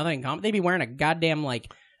don't have nothing in common. They'd be wearing a goddamn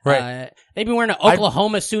like, Right. they'd be wearing an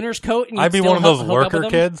Oklahoma Sooners coat. And I'd be you'd one of still those hook up with lurker them.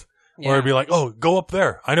 kids. Yeah. Where it'd be like, oh, go up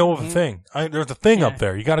there. I know of a thing. There's a thing up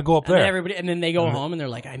there. You got to go up And then there. and then they go home and they're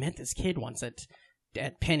like, I met this kid once at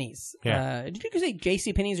Penny's. Yeah. Did you say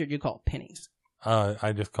JC Penny's or did you call it Penny's?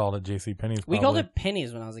 I just called it J.C. Penney's. We called it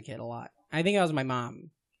Penny's when I was a kid a lot. I think that was my mom.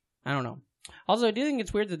 I don't know. Also, I do think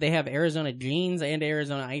it's weird that they have Arizona jeans and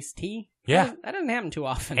Arizona iced tea. Yeah. That doesn't happen too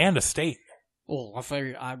often. And a state. Oh, I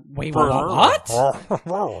figured, wait, what?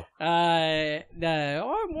 Well, by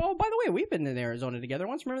the way, we've been in Arizona together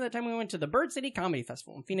once. Remember that time we went to the Bird City Comedy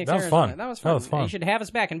Festival in Phoenix, That was Arizona? fun. That was That was fun. You should have us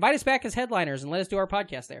back. Invite us back as headliners and let us do our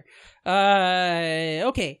podcast there.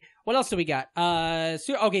 Okay. What else do we got?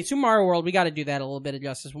 Super Mario World. We got to do that a little bit of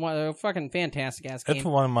justice. A fucking fantastic ass game. It's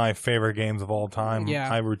one of my favorite games of all time. Yeah.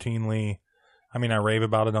 I rave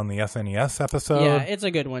about it on the SNES episode. Yeah, it's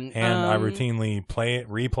a good one. And I routinely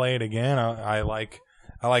replay it again. I like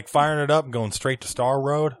firing it up and going straight to Star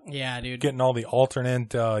Road. Yeah, dude. Getting all the alternate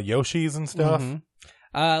Yoshis and stuff.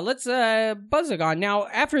 Mm-hmm. Let's buzz it on. Now,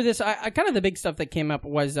 after this, I kind of the big stuff that came up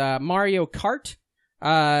was Mario Kart.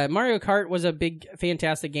 Mario Kart was a big,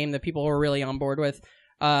 fantastic game that people were really on board with.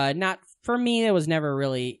 Not for me, I was never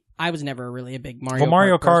really a big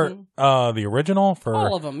Mario Kart person. The original for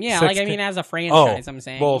all of them. Yeah, 16 as a franchise, I'm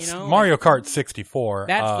saying. Well, Mario Kart 64.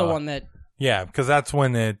 That's the one that. Yeah, because that's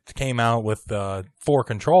when it came out with 4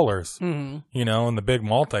 controllers, Mm-hmm. and the big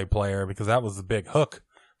multiplayer, because that was the big hook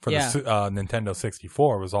for the Nintendo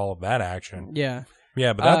 64 was all of that action. Yeah.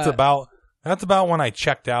 Yeah, but that's about when I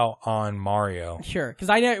checked out on Mario. Sure, because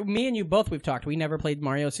me and you both, we've talked. We never played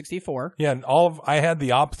Mario 64. Yeah, and I had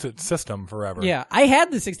the opposite system forever. Yeah, I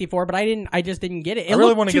had the 64, but I just didn't get it. I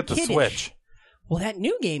really want to get the Switch. Well, that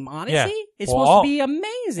new game, honestly, is Well, supposed to be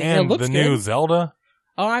amazing. And it looks the good. new Zelda.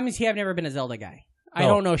 Oh, I've never been a Zelda guy. I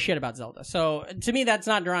don't know shit about Zelda. So to me, that's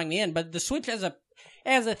not drawing me in. But the Switch as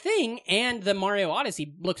a thing and the Mario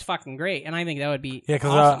Odyssey looks fucking great. And I think that would be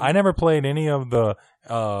because awesome. I never played any of the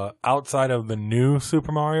outside of the new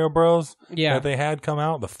Super Mario Bros. That they had come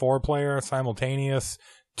out, the 4-player simultaneous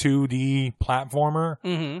 2D platformer.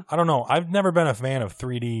 Mm-hmm. I don't know. I've never been a fan of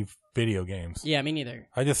 3D video games. Yeah, me neither.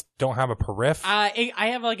 I just don't have a periph. I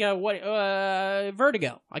have like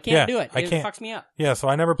vertigo. I can't do it. It fucks me up. Yeah, so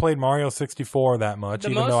I never played Mario 64 that much,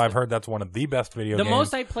 though I've heard that's one of the best video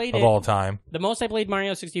games of all time. The most I played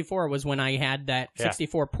Mario 64 was when I had that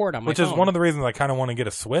 64 port on my phone. Which is one of the reasons I kind of want to get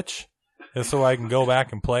a Switch. Is so I can go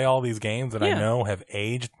back and play all these games that I know have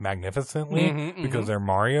aged magnificently because they're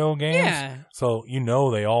Mario games. Yeah. So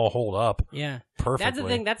they all hold up. Yeah. Perfectly. That's the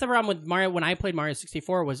thing. That's the problem with Mario. When I played Mario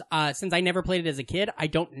 64 was since I never played it as a kid, I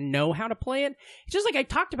don't know how to play it. It's just like I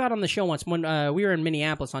talked about on the show once when we were in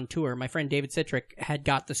Minneapolis on tour. My friend David Citrick had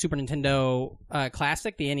got the Super Nintendo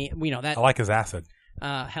Classic, the that. I like his acid.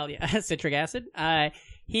 Hell yeah, citric acid.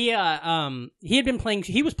 He had been playing.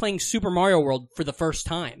 He was playing Super Mario World for the first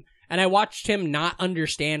time. And I watched him not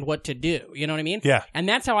understand what to do. You know what I mean? Yeah. And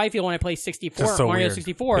that's how I feel when I play 64, so Mario weird.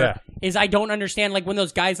 64, is I don't understand, like, when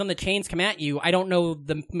those guys on the chains come at you, I don't know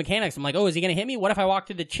the mechanics. I'm like, oh, is he going to hit me? What if I walk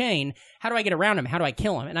to the chain? How do I get around him? How do I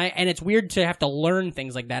kill him? And it's weird to have to learn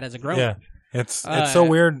things like that as a grown-up. Yeah. It's so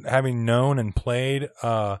weird having known and played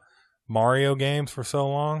Mario games for so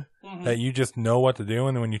long that you just know what to do,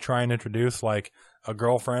 and then when you try and introduce like a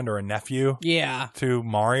girlfriend or a nephew Yeah. to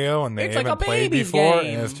Mario and they It's like haven't a played baby's before,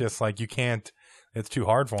 game. and it's just like you can't. It's too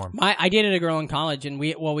hard for them. I dated a girl in college, and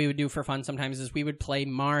what we would do for fun sometimes is we would play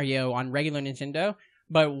Mario on regular Nintendo,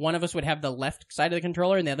 but one of us would have the left side of the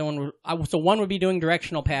controller, and the other one would, so one would be doing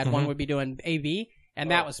directional pad, one would be doing AV,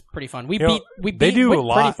 and that was pretty fun. We went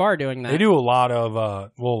pretty far doing that. They do a lot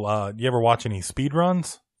of. You ever watch any speed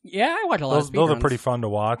runs? Yeah, I watch a lot of speedruns. Those are pretty fun to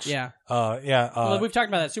watch. Yeah. Yeah. We've talked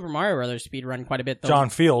about that Super Mario Brothers speedrun quite a bit, though. John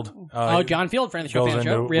Field. John Field, friend of the show, goes fan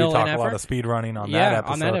into. show. Real we talk and a lot effort. of speed running on Yeah, that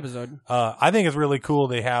episode. on that episode. I think it's really cool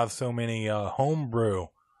they have so many homebrew.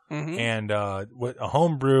 Mm-hmm. And what a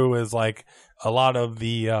homebrew is like a lot of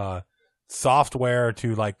the software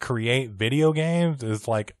to like create video games is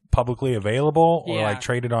like publicly available or like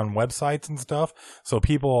traded on websites and stuff, so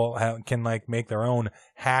people can like make their own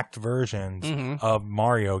hacked versions of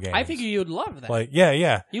Mario games. I figure you'd love that. Like yeah.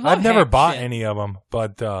 You love I've never hacked bought shit. any of them,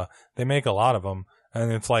 but they make a lot of them,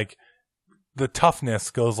 and it's like the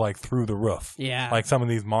toughness goes like through the roof. Yeah. Like some of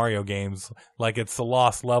these Mario games, like it's the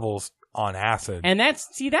lost levels on acid. And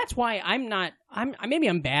that's why I'm maybe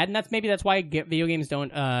I'm bad, and that's why video games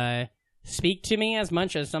don't speak to me as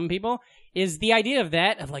much as some people, is the idea of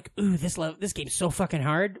that, of like, ooh, this game's so fucking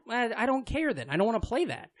hard. I don't care then. I don't want to play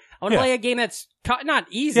that. I want to play a game that's not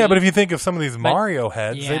easy. Yeah, but if you think of some of these Mario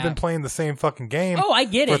heads, they've been playing the same fucking game I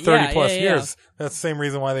get for it. 30 plus years. That's the same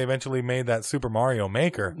reason why they eventually made that Super Mario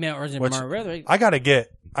Maker. I gotta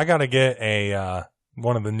get a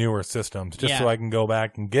one of the newer systems just so I can go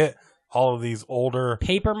back and get all of these older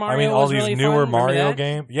Paper Mario. I mean, all was these really newer fun. Mario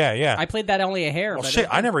games. Yeah. I played that only a hair. Well, but shit,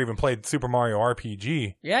 I never even played Super Mario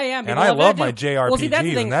RPG. Yeah. And I love my too. JRPGs, Well, see, that's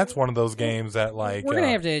the thing. and that's one of those games that like We're gonna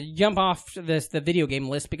have to jump off the video game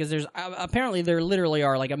list, because there's apparently there literally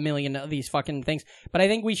are like a million of these fucking things. But I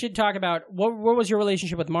think we should talk about what was your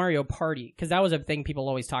relationship with Mario Party, because that was a thing people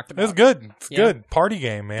always talked about. It's good. It's good party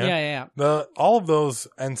game, man. Yeah. All of those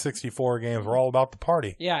N64 games were all about the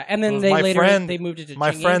party. Yeah, and then they moved it to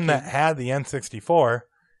my friend GameCube. that had the N64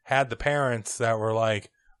 had the parents that were like,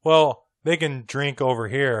 well, they can drink over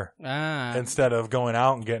here instead of going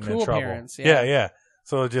out and getting in Cool trouble. parents, yeah.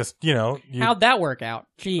 So just, how'd that work out?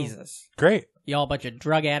 Jesus. Great. Y'all a bunch of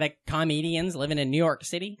drug addict comedians living in New York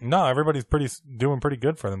City? No, everybody's doing pretty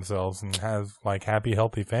good for themselves and has like happy,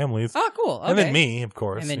 healthy families. Oh, cool. Okay. And then me, of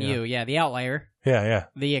course. And then you, the outlier. Yeah.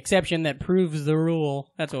 The exception that proves the rule.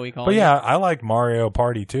 That's what we call it. But yeah, I like Mario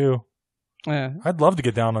Party too. I'd love to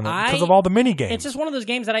get down on it because of all the mini games. It's just one of those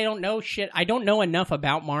games that I don't know shit. I don't know enough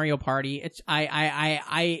about Mario Party. It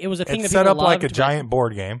was a thing it's that people set up loved, like a giant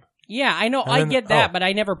board game. Yeah, I know. I get that, but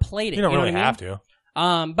I never played it. You don't really what I mean? have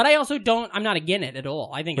to. But I also don't. I'm not against it at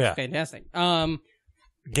all. I think it's fantastic. I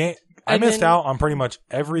missed out on pretty much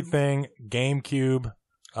everything. GameCube.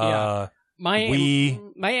 My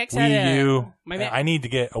ex had Wii U. My I need to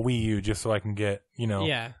get a Wii U just so I can get,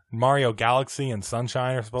 Mario Galaxy and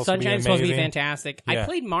Sunshine are supposed to be amazing. Sunshine's supposed to be fantastic. Yeah. I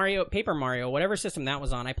played Paper Mario, whatever system that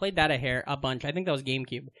was on. I played that a bunch. I think that was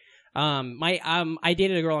GameCube. I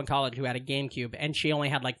dated a girl in college who had a GameCube, and she only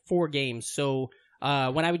had like 4 games. So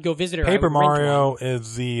when I would go visit her, Paper I would rent Mario one.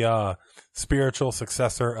 is the spiritual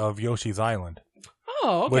successor of Yoshi's Island.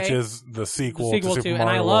 Oh, okay. Which is the sequel to Super and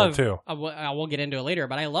Mario I World 2. I will get into it later,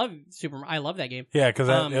 but I love that game. Yeah, because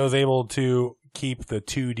it was able to keep the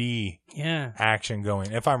 2D action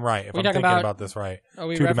going. If I'm right, if I'm thinking about this right.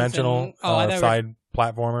 2-dimensional side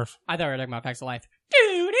platformers. I thought we were talking about Facts of Life.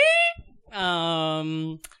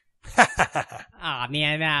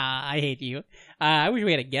 Man, I hate you. I wish we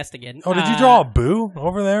had a guest again. Oh, did you draw a boo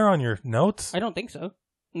over there on your notes? I don't think so.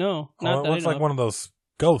 No. It looks like one of those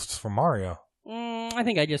ghosts from Mario. I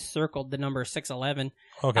think I just circled the number 611.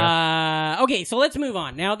 Okay. Okay, so let's move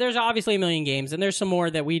on. Now, there's obviously a million games, and there's some more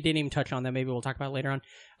that we didn't even touch on that maybe we'll talk about later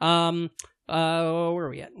on. Where are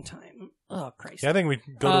we at in time? Oh, Christ. Yeah, I think we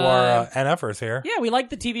go to our NFers here. Yeah, we like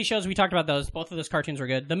the TV shows. We talked about those. Both of those cartoons were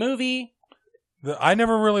good. The movie... I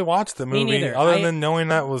never really watched the movie, neither. other than knowing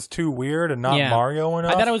that was too weird and not Mario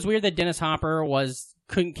enough. I thought it was weird that Dennis Hopper was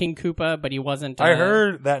King Koopa, but he wasn't. I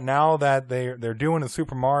heard that now that they're doing a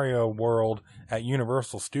Super Mario World at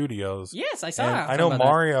Universal Studios. Yes, I saw. I know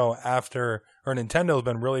Mario Nintendo's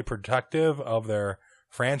been really protective of their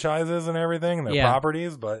franchises and everything and their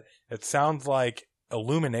properties, but it sounds like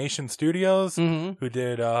Illumination Studios, who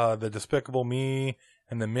did the Despicable Me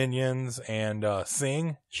and the Minions and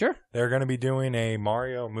Sing. Sure. They're going to be doing a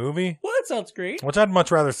Mario movie. Well, that sounds great. Which I'd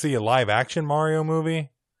much rather see a live action Mario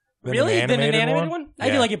movie than really? an animated one. I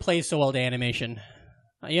feel like it plays so well to animation.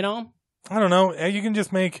 You know? I don't know. You can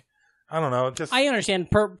just make... I don't know. Just I understand.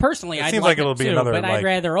 Personally, it I'd seems like like it'll be too, another but I'd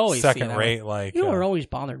rather always see second that rate. way. Like You know what always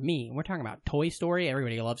bothered me? We're talking about Toy Story.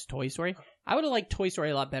 Everybody loves Toy Story. I would have liked Toy Story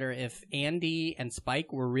a lot better if Andy and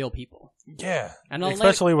Spike were real people. yeah, And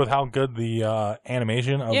especially with how good the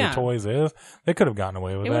animation of Yeah. the toys is, they could have gotten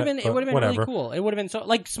away with It would have that. been. It would have been whatever. really cool. It would have been so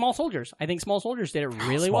like Small Soldiers. I think Small Soldiers did it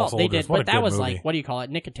really Small well. They Soldiers, did, what a but that good was movie. like what do you call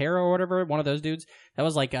it, Nicotero or whatever. One of those dudes. That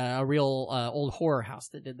was like a real old horror house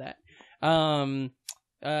that did that.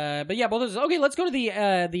 But yeah, both those. Okay, let's go to the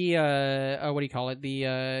what do you call it? The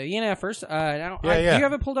ENFers. Now, Yeah. Do you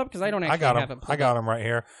have it pulled up? Because I don't actually have it pulled I got up. them right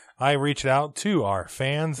here. I reached out to our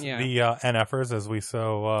fans, Yeah. the NFers, as we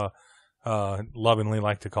so lovingly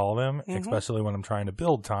like to call them, especially when I'm trying to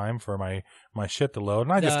build time for my shit to load.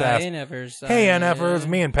 And I just asked, NFers, hey, NFers,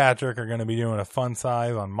 me and Patrick are going to be doing a fun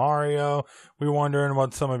size on Mario. We're wondering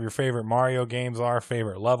what some of your favorite Mario games are,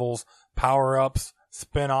 favorite levels, power-ups,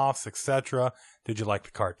 spin-offs, etc. Did you like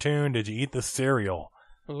the cartoon? Did you eat the cereal?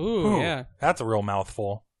 Ooh, yeah. That's a real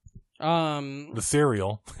mouthful. The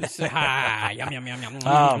cereal. Yum yum yum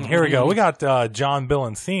yum. Here we go. We got John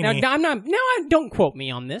Bilancini. Now, don't quote me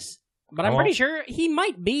on this, but I'm I pretty won't. sure he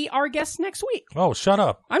might be our guest next week. Oh, shut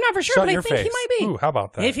up. I'm not for sure, Shut but your I think face. he might be. Ooh, how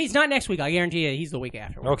about that? If he's not next week, I guarantee you he's the week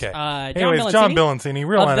afterwards. Okay. Anyways, John Bilancini,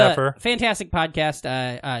 real of the NFer. fantastic podcast,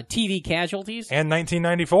 TV Casualties. And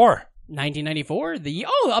 1994. 1994, the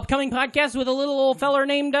upcoming podcast with a little old feller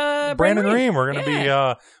named Brandon Ream. We're going to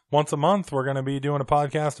Yeah. be, once a month, we're going to be doing a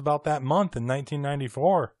podcast about that month in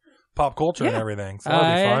 1994. Pop culture and Yeah. everything. So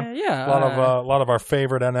that'll be fun. Yeah. A lot of our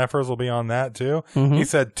favorite NFers will be on that too. Mhm. He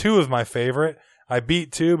said 2 is my favorite. I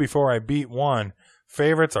beat 2 before I beat 1.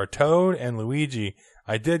 Favorites are Toad and Luigi.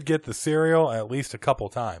 I did get the cereal at least a couple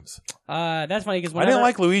times. That's funny because I didn't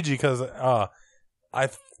like Luigi because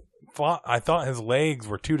I thought his legs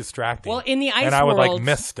were too distracting. Well, in the ice and I would worlds, like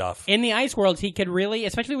miss stuff. In the ice worlds, he could really,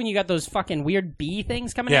 especially when you got those fucking weird bee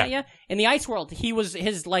things coming Yeah. at you. In the ice world,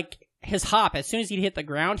 his hop, as soon as he'd hit the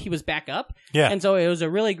ground, he was back up. Yeah. And so it was a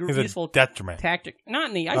really He's useful a detriment. tactic. Not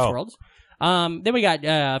in the ice Oh. worlds. Then we got,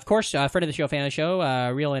 of course, friend of the show, fan of the show,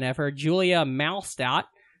 real NFer, Julia Malstadt.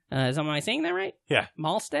 Am I saying that right? Yeah.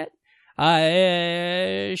 Malstadt.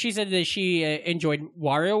 She said that she enjoyed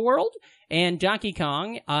Wario World and Donkey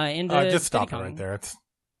Kong. Just stop Diddy it Kong. right there. It's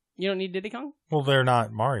You don't need Diddy Kong? well, they're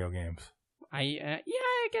not Mario games. I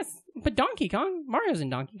guess. But Donkey Kong, Mario's in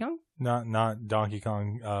Donkey Kong, Not Donkey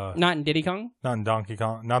Kong. not in Diddy Kong. Not in Donkey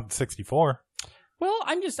Kong. Not 64. Well,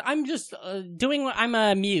 I'm just doing what I'm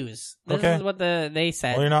a muse. This Okay. is what they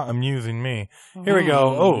said. Well, you're not amusing me. Here we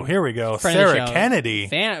go. Oh, here we go. Friend of the Sarah show. Kennedy.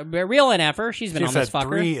 Real NFer. She's been She on said this fucker.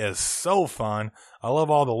 3 is so fun. I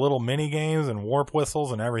love all the little mini games and warp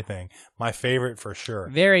whistles and everything. My favorite for sure.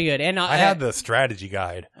 Very good. And I had the strategy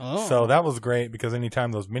guide, Oh. so that was great because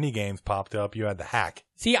anytime those mini games popped up, you had the hack.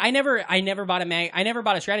 See, I never bought I never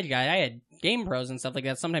bought a strategy guide. I had Game Pros and stuff like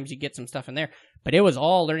that. Sometimes you get some stuff in there, but it was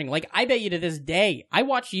all learning. Like, I bet you to this day, I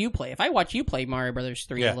watch you play. If I watch you play Mario Brothers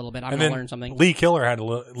 3 a little bit, I'm And gonna then learn something. Lee Keeler had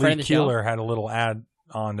Friend of the show. had a little add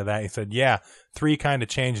on to that. He said, "Yeah, 3 kind of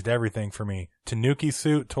changed everything for me. Tanuki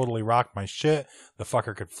suit totally rocked my shit. The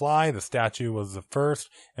fucker could fly. The statue was the first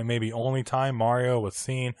and maybe only time Mario was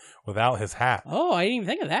seen without his hat." Oh, I didn't even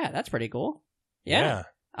think of that. That's pretty cool. Yeah.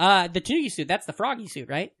 The Tanuki suit, that's the froggy suit,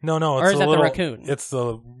 right? No, Or it's is a that the little, raccoon? It's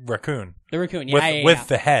the raccoon. The raccoon, yeah. with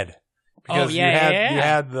the head. Oh, Because yeah, you yeah.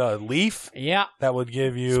 had the leaf Yeah. that would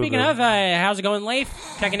give you. Speaking of, how's it going, Leif?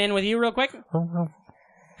 Checking in with you real quick.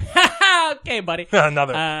 Okay, buddy.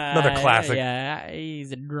 another classic. Yeah,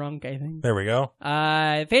 he's a drunk, I think. There we go.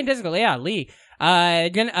 Fantastical, yeah, Lee.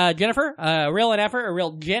 Jennifer, real NFer, a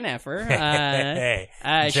real Gen Effer. Hey,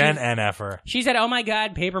 Jen NFer. She said, "Oh my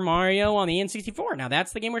God, Paper Mario on the N64." Now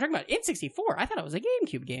that's the game we're talking about. N64. I thought it was a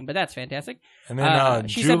GameCube game, but that's fantastic. And then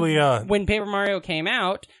She Julia. said when Paper Mario came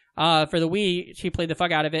out for the Wii, she played the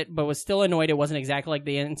fuck out of it, but was still annoyed it wasn't exactly like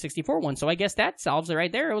the N64 one. So I guess that solves it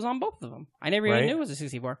right there. It was on both of them. I never even Right. knew it was a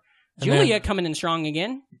 64. And Julia then- coming in strong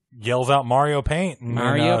again. Yells out Mario Paint. And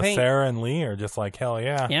Mario then, Paint. Sarah and Lee are just like, hell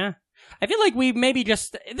yeah. Yeah. I feel like we maybe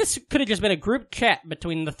this could have just been a group chat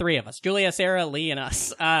between the three of us. Julia, Sarah, Lee, and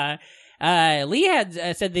us. Lee had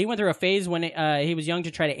said that he went through a phase when he was young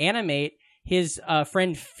to try to animate his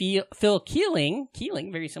friend Phil Keeling,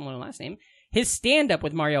 very similar last name, his stand-up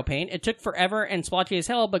with Mario Paint. It took forever and splotchy as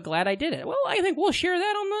hell, but glad I did it. Well, I think we'll share that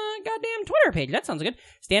on the goddamn Twitter page. That sounds good.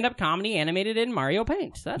 Stand-up comedy animated in Mario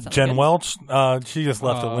Paint. So that sounds Jen good. Welch, she just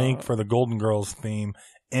left a link for the Golden Girls theme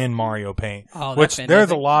in Mario Paint. Oh, that's which there's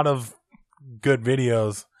fantastic. a lot of good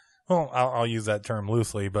videos. Well, I'll use that term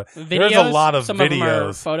loosely, but Videos? there's a lot of Some of them are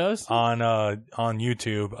videos photos on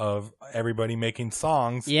YouTube of everybody making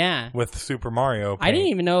songs Yeah. with Super Mario Paint. I didn't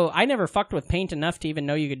even know. I never fucked with Paint enough to even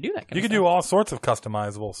know you could do that kind You of could stuff. do all sorts of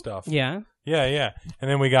customizable stuff. Yeah. Yeah. And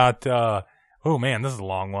then we got, oh man, this is a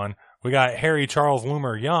long one. We got Harry Charles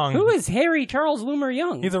Loomer Young. Who is Harry Charles Loomer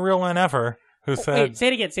Young? He's a real NFer who said, Wait, say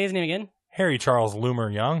it again. Say his name again. Harry Charles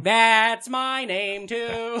Loomer Young. That's my name,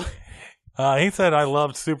 too. He said, I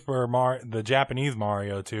loved the Japanese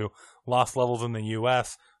Mario too. Lost levels in the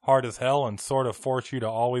U.S., hard as hell, and sort of force you to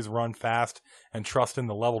always run fast and trust in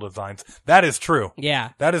the level designs. That is true. Yeah.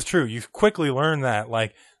 That is true. You quickly learn that,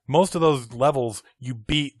 like, most of those levels you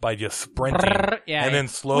beat by just sprinting Yeah, and then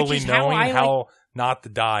slowly which is how knowing I how not to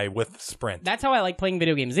die with sprint. That's how I like playing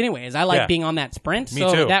video games anyways. I like Yeah. being on that sprint, Me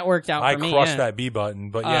so too. that worked out I for me. crushed Yeah. that B button,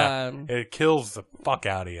 but yeah, it kills the fuck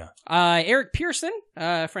out of you. Eric Pearson,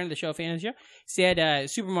 friend of the show, fan of the show, said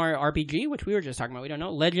Super Mario RPG, which we were just talking about. We don't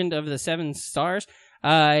know. Legend of the Seven Stars.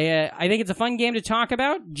 I think it's a fun game to talk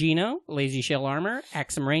about. Geno, Lazy Shell Armor,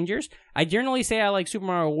 Axum Rangers. I generally say I like Super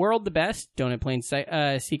Mario World the best. Donut Plain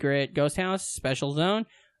Secret Ghost House, Special Zone,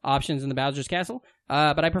 options in the Bowser's Castle.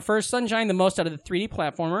 But I prefer Sunshine the most out of the 3D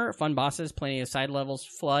platformer. Fun bosses, plenty of side levels,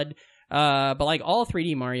 Flood. But like all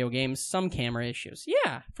 3D Mario games, some camera issues.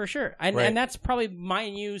 Yeah, for sure. And that's probably my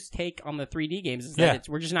used take on the 3D games is that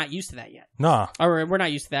we're just not used to that yet. Nah. Or we're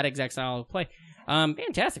not used to that exact style of play.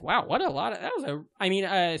 Fantastic. Wow, what a lot of, that was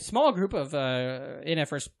a small group of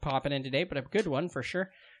NFers popping in today, but a good one for sure.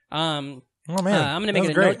 Oh man, I'm going to make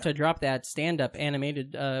it a great. note to drop that stand-up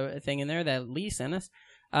animated thing in there that Lee sent us.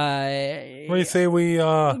 What do you say we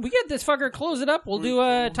get this fucker, close it up. We'll do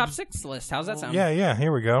a top 6 list. How's that sound? Yeah,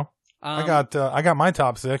 here we go. I got my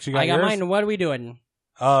top 6. You got yours? I got mine. What are we doing?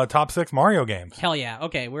 Top 6 Mario games. Hell yeah.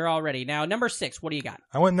 Okay, we're all ready. Now, number 6, what do you got?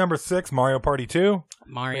 I went number 6, Mario Party 2.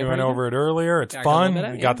 Mario We went over it earlier. It's Got a fun. little bit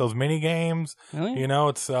of We it, got those mini games. Really? You know,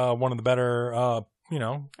 it's one of the better, And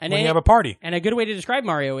when you have a party. And a good way to describe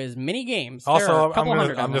Mario is mini games. There are Also, a couple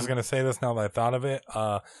hundred of I'm just them. going to say this now that I thought of it.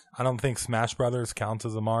 I don't think Smash Brothers counts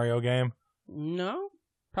as a Mario game. No,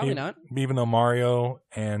 probably not. Even though Mario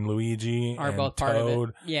and Luigi Are and both part of it.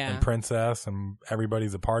 Toad Yeah. and Princess and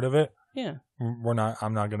everybody's a part of it. Yeah. I'm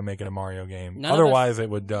not going to make it a Mario game. None of Otherwise, it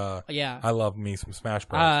would. Yeah. I love me some Smash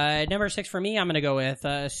Bros. Number 6 for me, I'm going to go with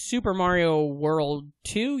Super Mario World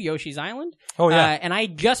 2, Yoshi's Island. Oh, yeah. And I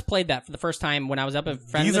just played that for the first time when I was up at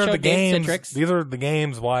friend These of the are show, the Dave games. Citrix. These are the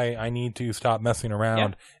games why I need to stop messing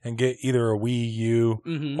around and get either a Wii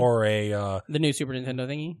U or a the new Super Nintendo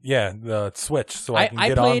thingy. the Switch, so I can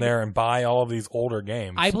get played- on there and buy all of these older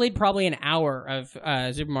games. I played probably an hour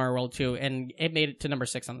of Super Mario World 2, and it made it to number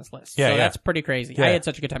 6 on this list. Yeah, so yeah. that's pretty crazy. Yeah. I had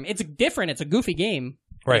such a good time. It's different. It's a goofy game.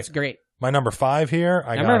 But Right. It's great. My number 5 here.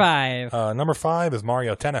 Number 5. Number 5 is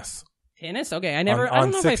Mario Tennis. Tennis? Okay. I don't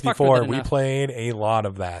on know if I fucked with 64. it We enough. played a lot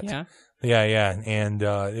of that. Yeah. Yeah, and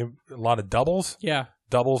a lot of doubles. Yeah.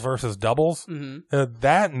 Doubles versus doubles. Mm-hmm.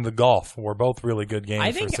 That and the golf were both really good games.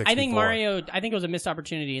 I for think 64. Mario. I think it was a missed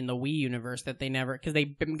opportunity in the Wii universe that they never, because they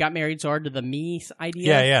got married so hard to the Me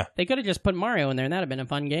idea. Yeah. They could have just put Mario in there, and that'd have been a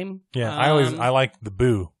fun game. Yeah, I liked the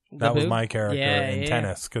Boo. That was Boo? my character in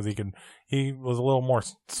tennis because he was a little more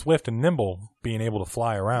swift and nimble, being able to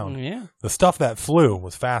fly around. Yeah. The stuff that flew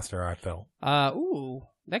was faster, I felt. Ooh,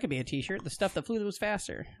 that could be a T-shirt. The stuff that flew that was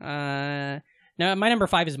faster. Now my number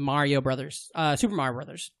 5 is Mario Brothers. Super Mario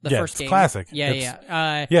Brothers. The first it's game. classic.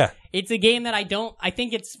 Yeah. Yeah. It's a game that I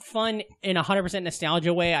think it's fun in 100%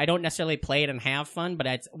 nostalgia way. I don't necessarily play it and have fun,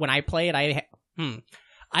 but when I play it,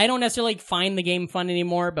 I don't necessarily find the game fun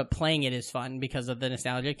anymore, but playing it is fun because of the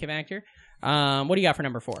nostalgic factor. What do you got for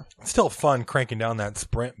number 4? It's still fun cranking down that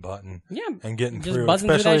sprint button. Yeah. And getting Just through. buzzing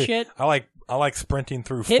through that Especially, shit. I like sprinting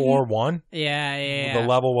through Hitting- 4-1. Yeah. The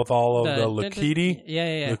level with all of the Lakidi.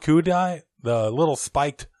 Yeah. Lakudai, the little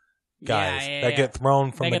spiked guys that get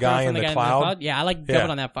thrown from the guy in the cloud. Yeah, I like jumping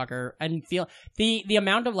on that fucker and feel the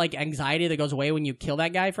amount of like anxiety that goes away when you kill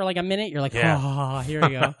that guy for like a minute. You're like, oh, here we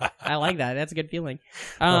go. I like that. That's a good feeling.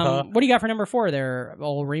 What do you got for number 4 there,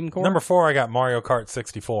 old Reamcore? Number 4, I got Mario Kart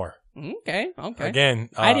 64. Okay. Again,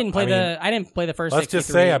 I didn't play the first. Let's 63. just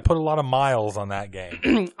say I put a lot of miles on that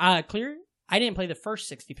game. Clear. I didn't play the first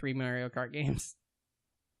 63 Mario Kart games.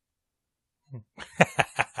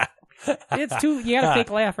 It's too. You got a fake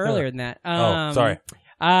laugh earlier than that. Sorry.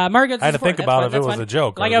 Mario Kart 64, I had to think about it if it was a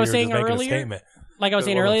joke. Like or I was you were saying just making a earlier. statement. Like I was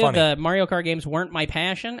saying It wasn't earlier, funny. the Mario Kart games weren't my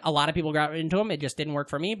passion. A lot of people got into them. It just didn't work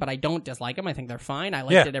for me, but I don't dislike them. I think they're fine. I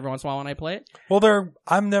liked Yeah. it every once in a while when I play it. Well,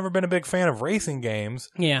 I've never been a big fan of racing games.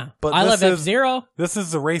 Yeah. But I this love is- F-Zero. This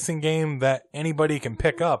is a racing game that anybody can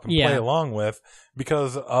pick up and Yeah. play along with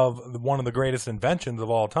because of one of the greatest inventions of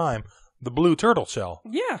all time, the blue turtle shell.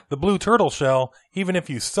 Yeah. The blue turtle shell, even if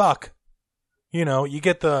you suck, you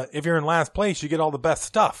get if you're in last place, you get all the best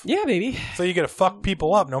stuff. Yeah, baby. So you get to fuck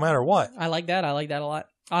people up no matter what. I like that. I like that a lot.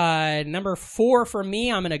 Number 4 for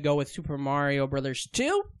me, I'm going to go with Super Mario Brothers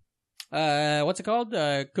 2. What's it called?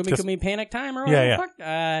 Kumi Panic Time or whatever Yeah, the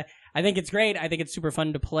fuck? I think it's great. I think it's super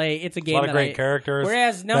fun to play. It's a game A lot of that great characters.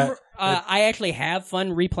 Whereas I actually have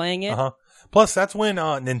fun replaying it. Uh-huh. Plus, that's when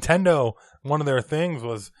Nintendo, one of their things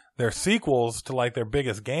was their sequels to like their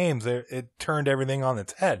biggest games. It turned everything on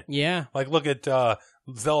its head. Yeah. Like look at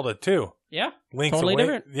Zelda 2. Yeah. Link's Totally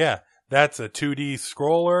Awakening. different. Yeah. That's a 2D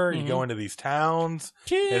scroller. Mhm. You go into these towns.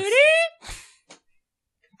 2D.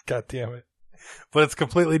 God damn it. But it's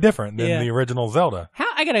completely different than Yeah. the original Zelda.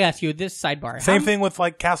 I gotta ask you this sidebar. Same thing with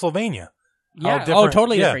like Castlevania. Yeah. How different-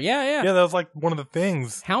 Totally yeah. different. Yeah, yeah. Yeah, that was like one of the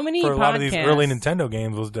things How many for a lot of podcasts? these early Nintendo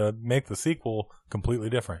games was to make the sequel completely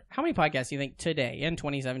different. How many podcasts do you think today in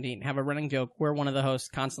 2017 have a running joke where one of the hosts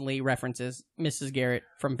constantly references Mrs. Garrett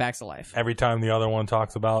from Facts of Life? Every time the other one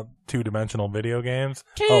talks about two-dimensional video games.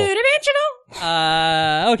 Oh,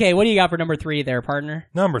 Two-dimensional. Okay, what do you got for number 3 there, partner?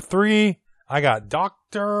 number 3, I got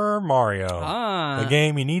Dr. Mario. Ah, The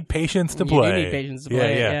game you need patience to you play. do need patience to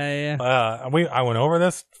play. Yeah. Yeah. I went over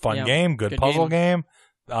this. Fun Yeah. game, good puzzle game.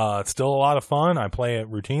 It's still a lot of fun. I play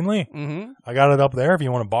it routinely. Mm-hmm. I got it up there if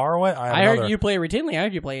you want to borrow it. I heard you play it routinely. I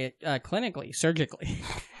heard you play it clinically, surgically.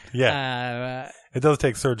 Yeah, it does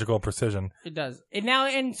take surgical precision. It does.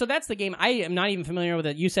 So that's the game. I am not even familiar with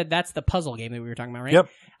it. You said that's the puzzle game that we were talking about, right? Yep.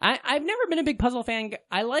 I've never been a big puzzle fan.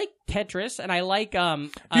 I like Tetris, and I like You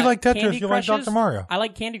like Tetris? Candy You like Crushes. Dr. Mario? I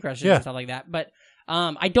like Candy Crushes Yeah. and stuff like that. But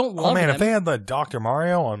I don't love Oh man, them. if they had the Dr.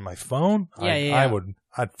 Mario on my phone, Yeah.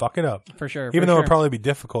 I'd fuck it up. for sure. Even for though sure. it'd probably be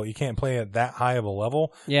difficult, you can't play at that high of a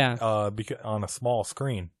level. Yeah. On a small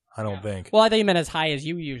screen. I don't think. Well, I thought you meant as high as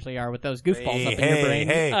you usually are with those goofballs up in your brain.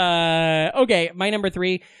 Hey. Okay, my number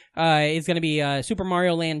 3 is going to be Super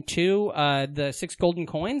Mario Land 2, the 6 golden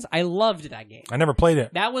coins. I loved that game. I never played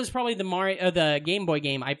it. That was probably the Game Boy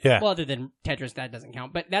game. Well, other than Tetris, that doesn't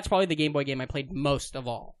count. But that's probably the Game Boy game I played most of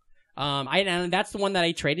all. And that's the one that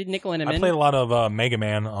I traded Nickel and I played a lot of Mega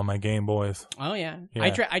Man on my Game Boys. Oh yeah,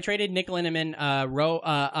 Yeah. I traded Nickel and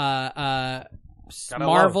God,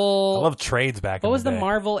 Marvel. I love trades back. What in was the day.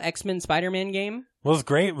 Marvel X-Men Spider-Man game? What was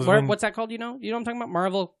great was when What's that called? You know what I'm talking about?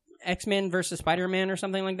 Marvel X-Men versus Spider-Man or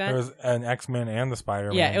something like that. there was an X-Men and the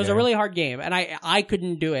Spider-Man. Yeah, it was a game. really hard game, and I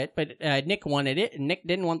couldn't do it, but Nick wanted it, and Nick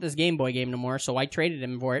didn't want this Game Boy game no more, so I traded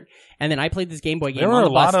him for it, and then I played this Game Boy game There were on a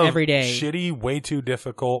the bus lot of every day. shitty, way too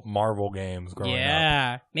difficult Marvel games growing up.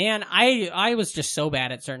 Yeah, man, I was just so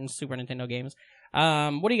bad at certain Super Nintendo games.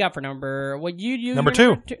 What do you got for number? What you Number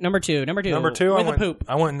 2. Number two. Number 2, With I a went. poop.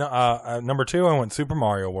 I went. Number 2, I went Super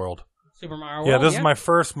Mario World. Super Mario Yeah, World, this is my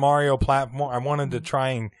first Mario platform. I wanted to try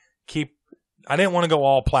and keep. I didn't want to go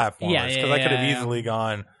all platformers because I could have easily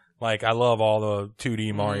gone. Like I love all the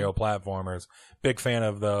 2D Mario platformers. Big fan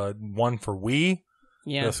of the one for Wii.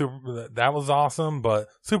 Yeah. That was awesome. But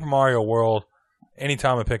Super Mario World,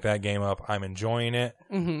 anytime I pick that game up, I'm enjoying it.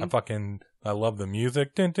 Mm-hmm. I love the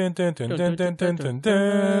music. Yeah, as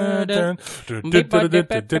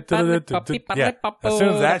soon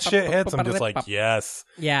as that shit hits, I'm just like, yes.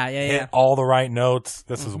 Yeah. Hit all the right notes.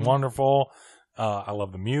 This is wonderful. I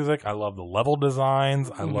love the music. I love the level designs.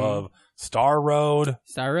 I love Star Road.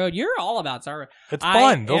 Star Road. You're all about Star Road. It's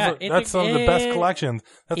fun. It's That's some of the best collections.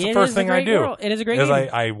 That's the it first is a thing I great do. world. It is a great Is game.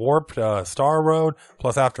 I warped Star Road.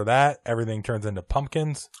 Plus, after that, everything turns into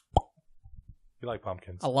pumpkins. You like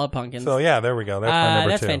pumpkins? I love pumpkins. So yeah, there we go. That's my number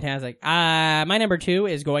that's 2. fantastic. My number 2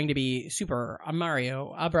 is going to be Super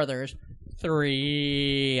Mario Brothers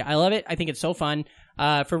 3. I love it. I think it's so fun.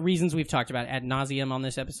 For reasons we've talked about ad nauseum on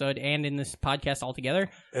this episode and in this podcast altogether.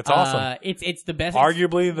 It's awesome. It's the best.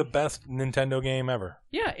 Arguably the best Nintendo game ever.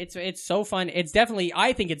 Yeah, it's so fun. I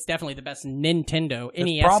think it's definitely the best Nintendo NES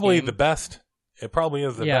It's probably game. the best. It probably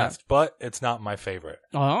is the best, but it's not my favorite.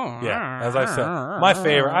 Oh, Yeah, as I said, my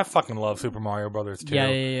favorite. I fucking love Super Mario Brothers 2.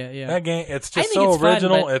 Yeah. That game, it's I just think so it's fun,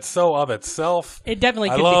 original. but It's so of itself. It definitely.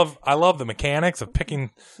 I love the mechanics of picking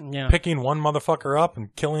one motherfucker up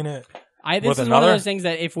and killing it. This with is another. one of those things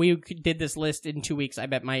that if we did this list in 2 weeks, I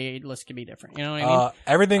bet my list could be different. You know what I mean?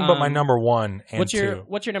 Everything but my number 1 and What's 2.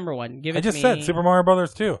 your number 1? Give it I just to me. said Super Mario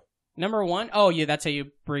Brothers 2. Number 1? Oh, yeah, that's how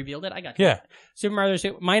you revealed it? I got you. Yeah. Super Mario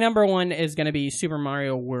 2. My number 1 is going to be Super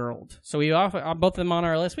Mario World. So we offer both of them on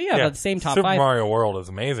our list. We have the same top Super 5. Mario World is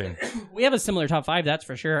amazing. We have a similar top 5, that's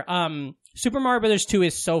for sure. Super Mario Brothers 2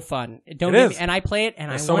 is so fun. And I play it, and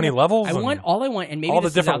There's so many levels. I want all I want, and maybe all the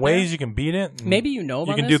this is different out there. ways you can beat it. Maybe you know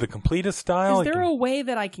about You can this. do the completist style. Is there a way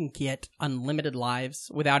that I can get unlimited lives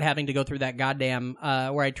without having to go through that goddamn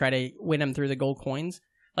where I try to win them through the gold coins?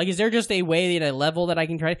 Like, is there just a way that a level that I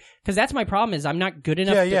can try? Because that's my problem. Is I'm not good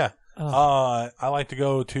enough. I like to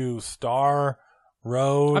go to Star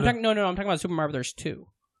Road. I'm talking about Super Mario Brothers 2.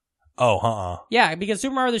 Oh, Yeah, because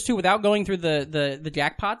Super Mario Brothers 2 without going through the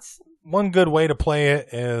jackpots. One good way to play it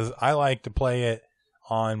is I like to play it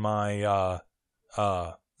on my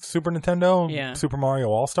Super Nintendo, Super Mario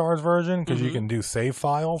All Stars version, because you can do save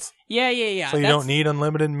files. Yeah. So you don't need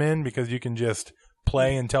unlimited min because you can just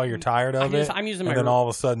play until you're tired of it. I'm using and then all of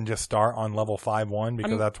a sudden just start on level 5-1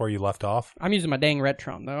 because that's where you left off. I'm using my dang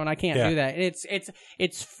Retron though, and I can't do that.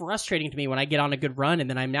 It's frustrating to me when I get on a good run and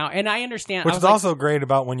then I'm now, and I understand. Which is also great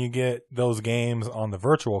about when you get those games on the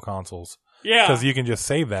virtual consoles. Yeah. Because you can just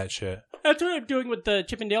save that shit. That's what I'm doing with the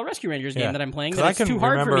Chip and Dale Rescue Rangers game that I'm playing. It's too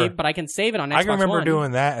hard for me, but I can save it on Xbox I can remember One.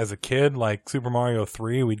 doing that as a kid, like Super Mario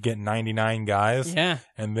 3, we'd get 99 guys. Yeah.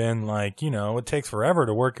 And then, it takes forever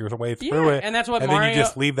to work your way through it. And that's what Then you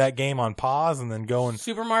just leave that game on pause and then go and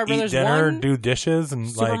Super Mario eat Brothers dinner, 1, do dishes, and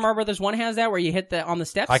Super Mario Brothers 1 has that where you hit on the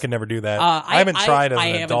steps. I could never do that. I haven't tried as an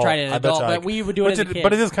adult. I haven't tried it as an adult, but we would do it as a kid.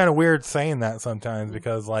 But it is kind of weird saying that sometimes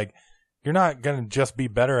because, you're not going to just be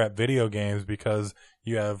better at video games because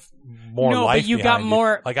you have more life. But you got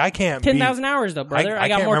more. I can't 10,000 hours though, brother. I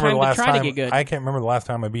got more time to try to get good. I can't remember the last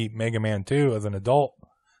time I beat Mega Man 2 as an adult.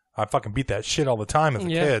 I fucking beat that shit all the time as a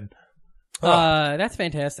kid. That's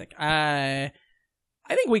fantastic. I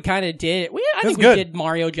think we kind of did. I think we did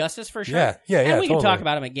Mario justice for sure. Yeah. And we can totally. talk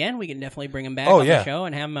about him again. We can definitely bring him back on the show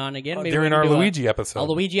and have him on again. Maybe during our Luigi episode. A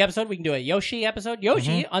Luigi episode. We can do a Yoshi episode.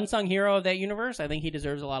 Yoshi, unsung hero of that universe. I think he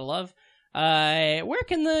deserves a lot of love. Where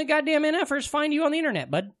can the goddamn NFers find you on the internet,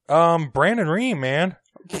 bud? Brandon Ream, man.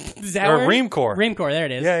 Is that or word? Reamcore. Reamcore, there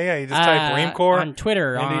it is. Yeah. You just type Reamcore on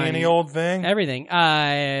Twitter, on any old thing, everything. You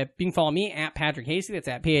can follow me at Patrick Hasty. That's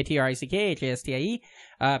at PatrickHastie.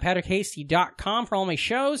 PatrickHasty.com for all my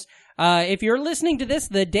shows. If you're listening to this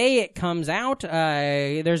the day it comes out,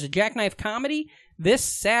 there's a Jackknife Comedy this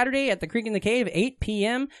Saturday at the Creek in the Cave, 8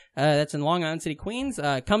 p.m. That's in Long Island City, Queens.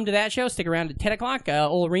 Come to that show. Stick around at 10 o'clock.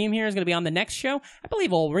 Old Reem here is going to be on the next show. I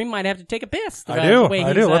believe Old Reem might have to take a piss. I do.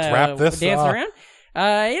 Let's wrap this dancing around.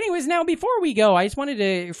 Anyways, now before we go, I just want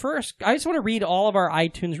to read all of our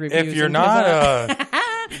iTunes reviews. If you're not,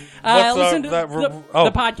 listen to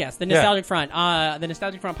the podcast, the Nostalgic Front, the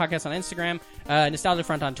Nostalgic Front podcast on Instagram, Nostalgic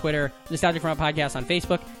Front on Twitter, Nostalgic Front podcast on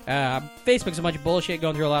Facebook. Facebook's a bunch of bullshit,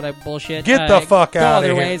 going through a lot of bullshit. Get the fuck out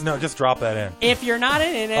of here! Ways. No, just drop that in. If you're not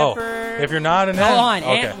an NFer, if you're not an hold on,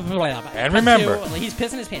 okay. and remember, he's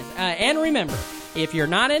pissing his pants. And remember. If you're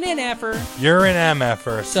not an NFer, you're an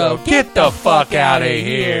MFer. So get the fuck out of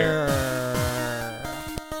here.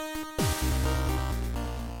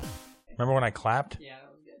 Remember when I clapped? Yeah,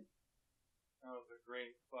 that was good. That was a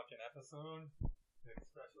great fucking episode.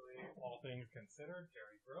 Especially all things considered.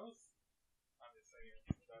 Terry Gross. I'm just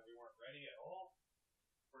saying that we weren't ready at all.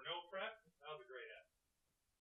 For no prep.